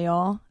who they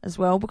are as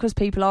well, because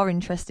people are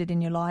interested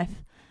in your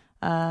life,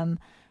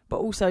 but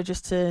also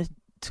just to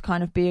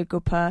kind of be a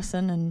good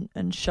person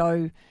and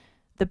show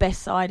the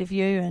best side of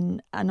you.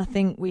 And I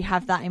think we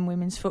have that in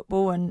women's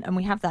football and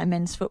we have that in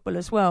men's football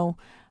as well.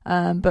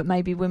 But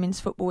maybe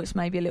women's football, it's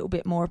maybe a little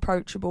bit more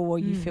approachable, or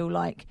you feel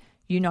like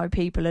you know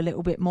people a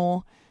little bit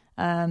more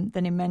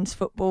than in men's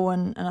football.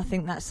 And I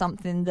think that's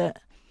something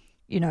that,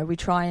 we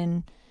try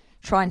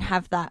and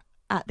have that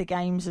at the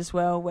games as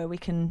well, where we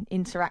can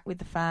interact with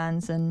the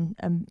fans and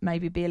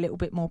maybe be a little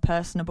bit more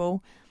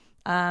personable.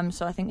 So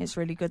I think it's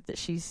really good that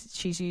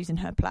she's using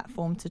her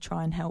platform to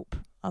try and help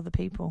other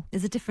people.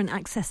 There's a different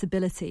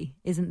accessibility,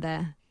 isn't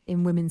there,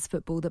 in women's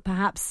football that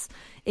perhaps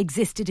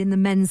existed in the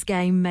men's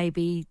game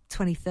maybe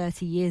 20,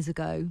 30 years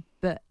ago,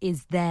 but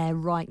is there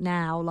right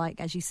now. Like,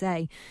 as you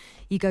say,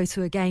 you go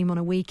to a game on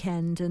a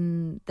weekend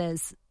and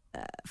there's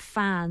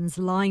fans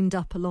lined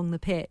up along the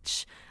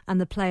pitch,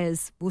 and the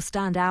players will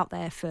stand out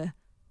there for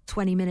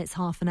 20 minutes,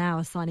 half an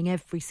hour, signing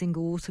every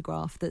single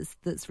autograph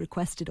that's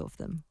requested of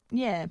them.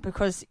 Yeah,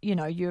 because,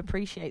 you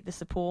appreciate the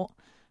support.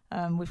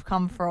 We've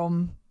come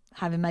from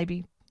having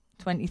maybe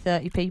 20,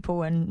 30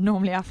 people, and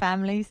normally our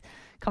families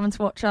coming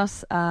to watch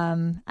us.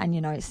 And,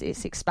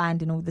 it's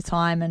expanding all the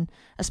time. And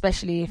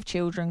especially if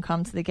children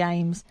come to the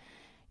games,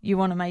 you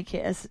want to make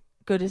it as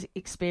good as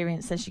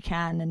experience as you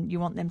can, and you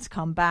want them to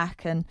come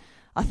back. And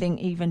I think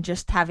even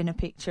just having a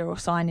picture or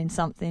signing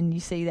something,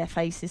 you see their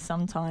faces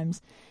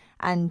sometimes.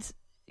 And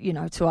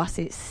to us,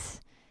 it's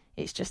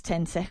just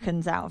 10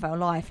 seconds out of our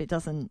life. It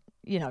doesn't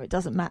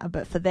matter,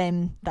 but for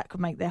them, that could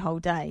make their whole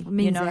day. It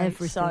means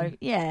everything. So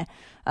yeah,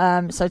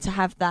 so to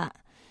have that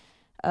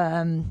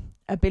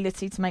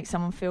ability to make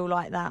someone feel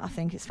like that, I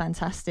think it's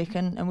fantastic,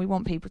 and we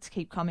want people to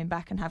keep coming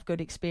back and have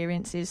good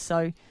experiences.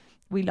 So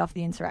we love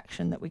the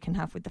interaction that we can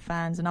have with the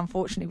fans, and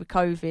unfortunately with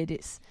COVID,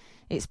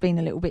 it's been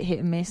a little bit hit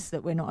and miss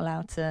that we're not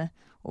allowed to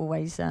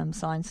always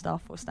sign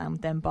stuff or stand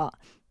with them, but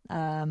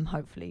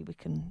hopefully we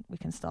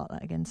can start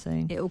that again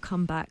soon. It'll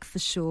come back for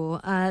sure.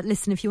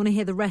 Listen, if you want to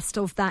hear the rest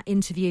of that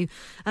interview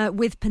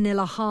with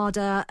Pernille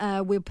Harder,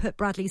 we'll put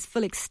Bradley's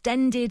full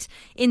extended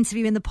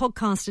interview in the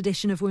podcast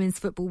edition of Women's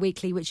Football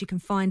Weekly, which you can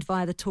find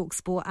via the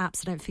TalkSport app,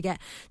 so don't forget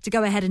to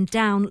go ahead and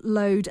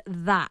download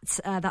that.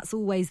 That's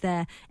always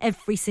there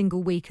every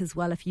single week as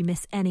well if you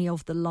miss any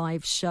of the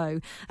live show.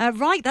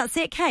 Right, that's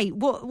it, Kate.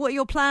 What are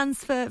your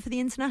plans for the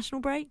international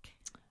break?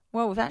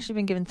 Well, we've actually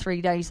been given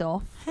 3 days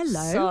off.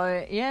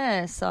 Hello.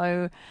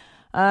 So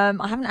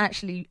I haven't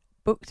actually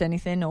booked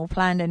anything or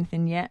planned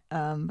anything yet.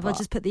 Have I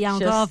just put the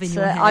Algarve in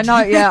your head? I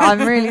know, yeah.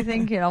 I'm really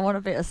thinking I want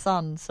a bit of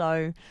sun.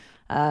 So,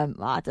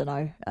 I don't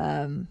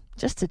know,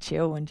 just to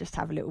chill and just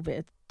have a little bit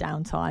of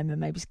downtime and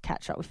maybe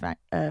catch up with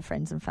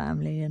friends and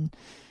family and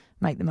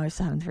make the most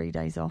of having 3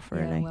 days off,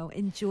 really. Yeah, well,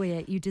 enjoy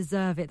it. You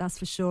deserve it, that's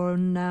for sure.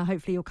 And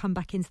hopefully you'll come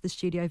back into the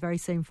studio very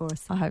soon for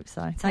us. I hope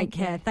so. Take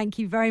care. Thank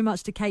you very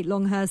much to Kate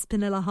Longhurst,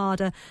 Pernille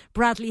Harder,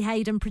 Bradley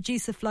Hayden,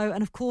 producer Flo,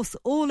 and of course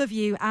all of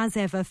you as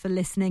ever for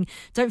listening.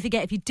 Don't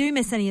forget, if you do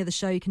miss any of the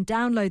show, you can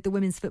download the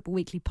Women's Football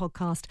Weekly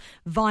podcast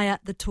via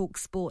the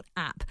TalkSport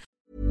app.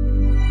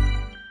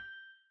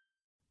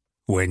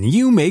 When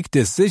you make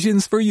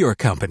decisions for your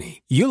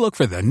company, you look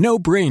for the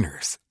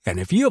no-brainers. And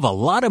if you have a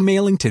lot of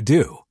mailing to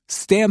do,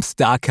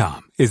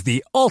 Stamps.com is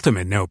the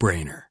ultimate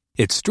no-brainer.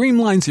 It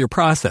streamlines your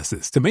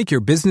processes to make your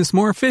business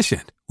more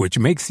efficient, which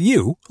makes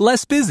you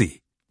less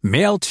busy.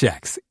 Mail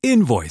checks,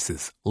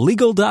 invoices,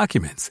 legal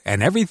documents,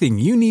 and everything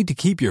you need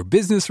to keep your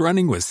business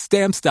running with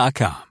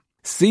Stamps.com.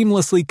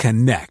 Seamlessly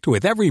connect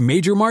with every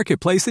major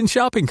marketplace and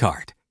shopping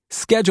cart.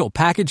 Schedule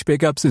package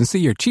pickups and see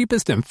your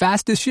cheapest and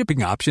fastest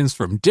shipping options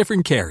from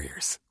different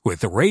carriers,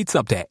 with rates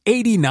up to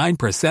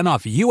 89%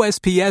 off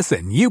USPS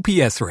and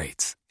UPS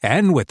rates.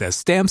 And with the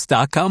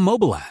Stamps.com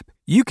mobile app,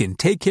 you can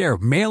take care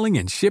of mailing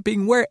and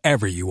shipping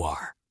wherever you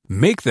are.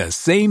 Make the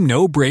same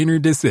no-brainer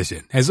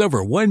decision as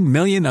over 1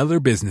 million other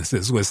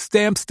businesses with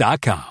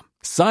Stamps.com.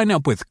 Sign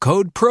up with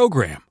code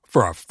PROGRAM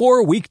for a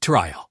 4-week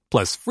trial,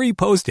 plus free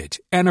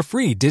postage and a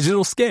free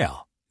digital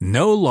scale.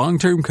 No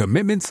long-term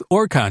commitments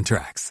or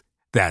contracts.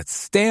 That's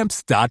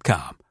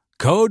Stamps.com.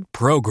 Code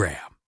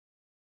PROGRAM.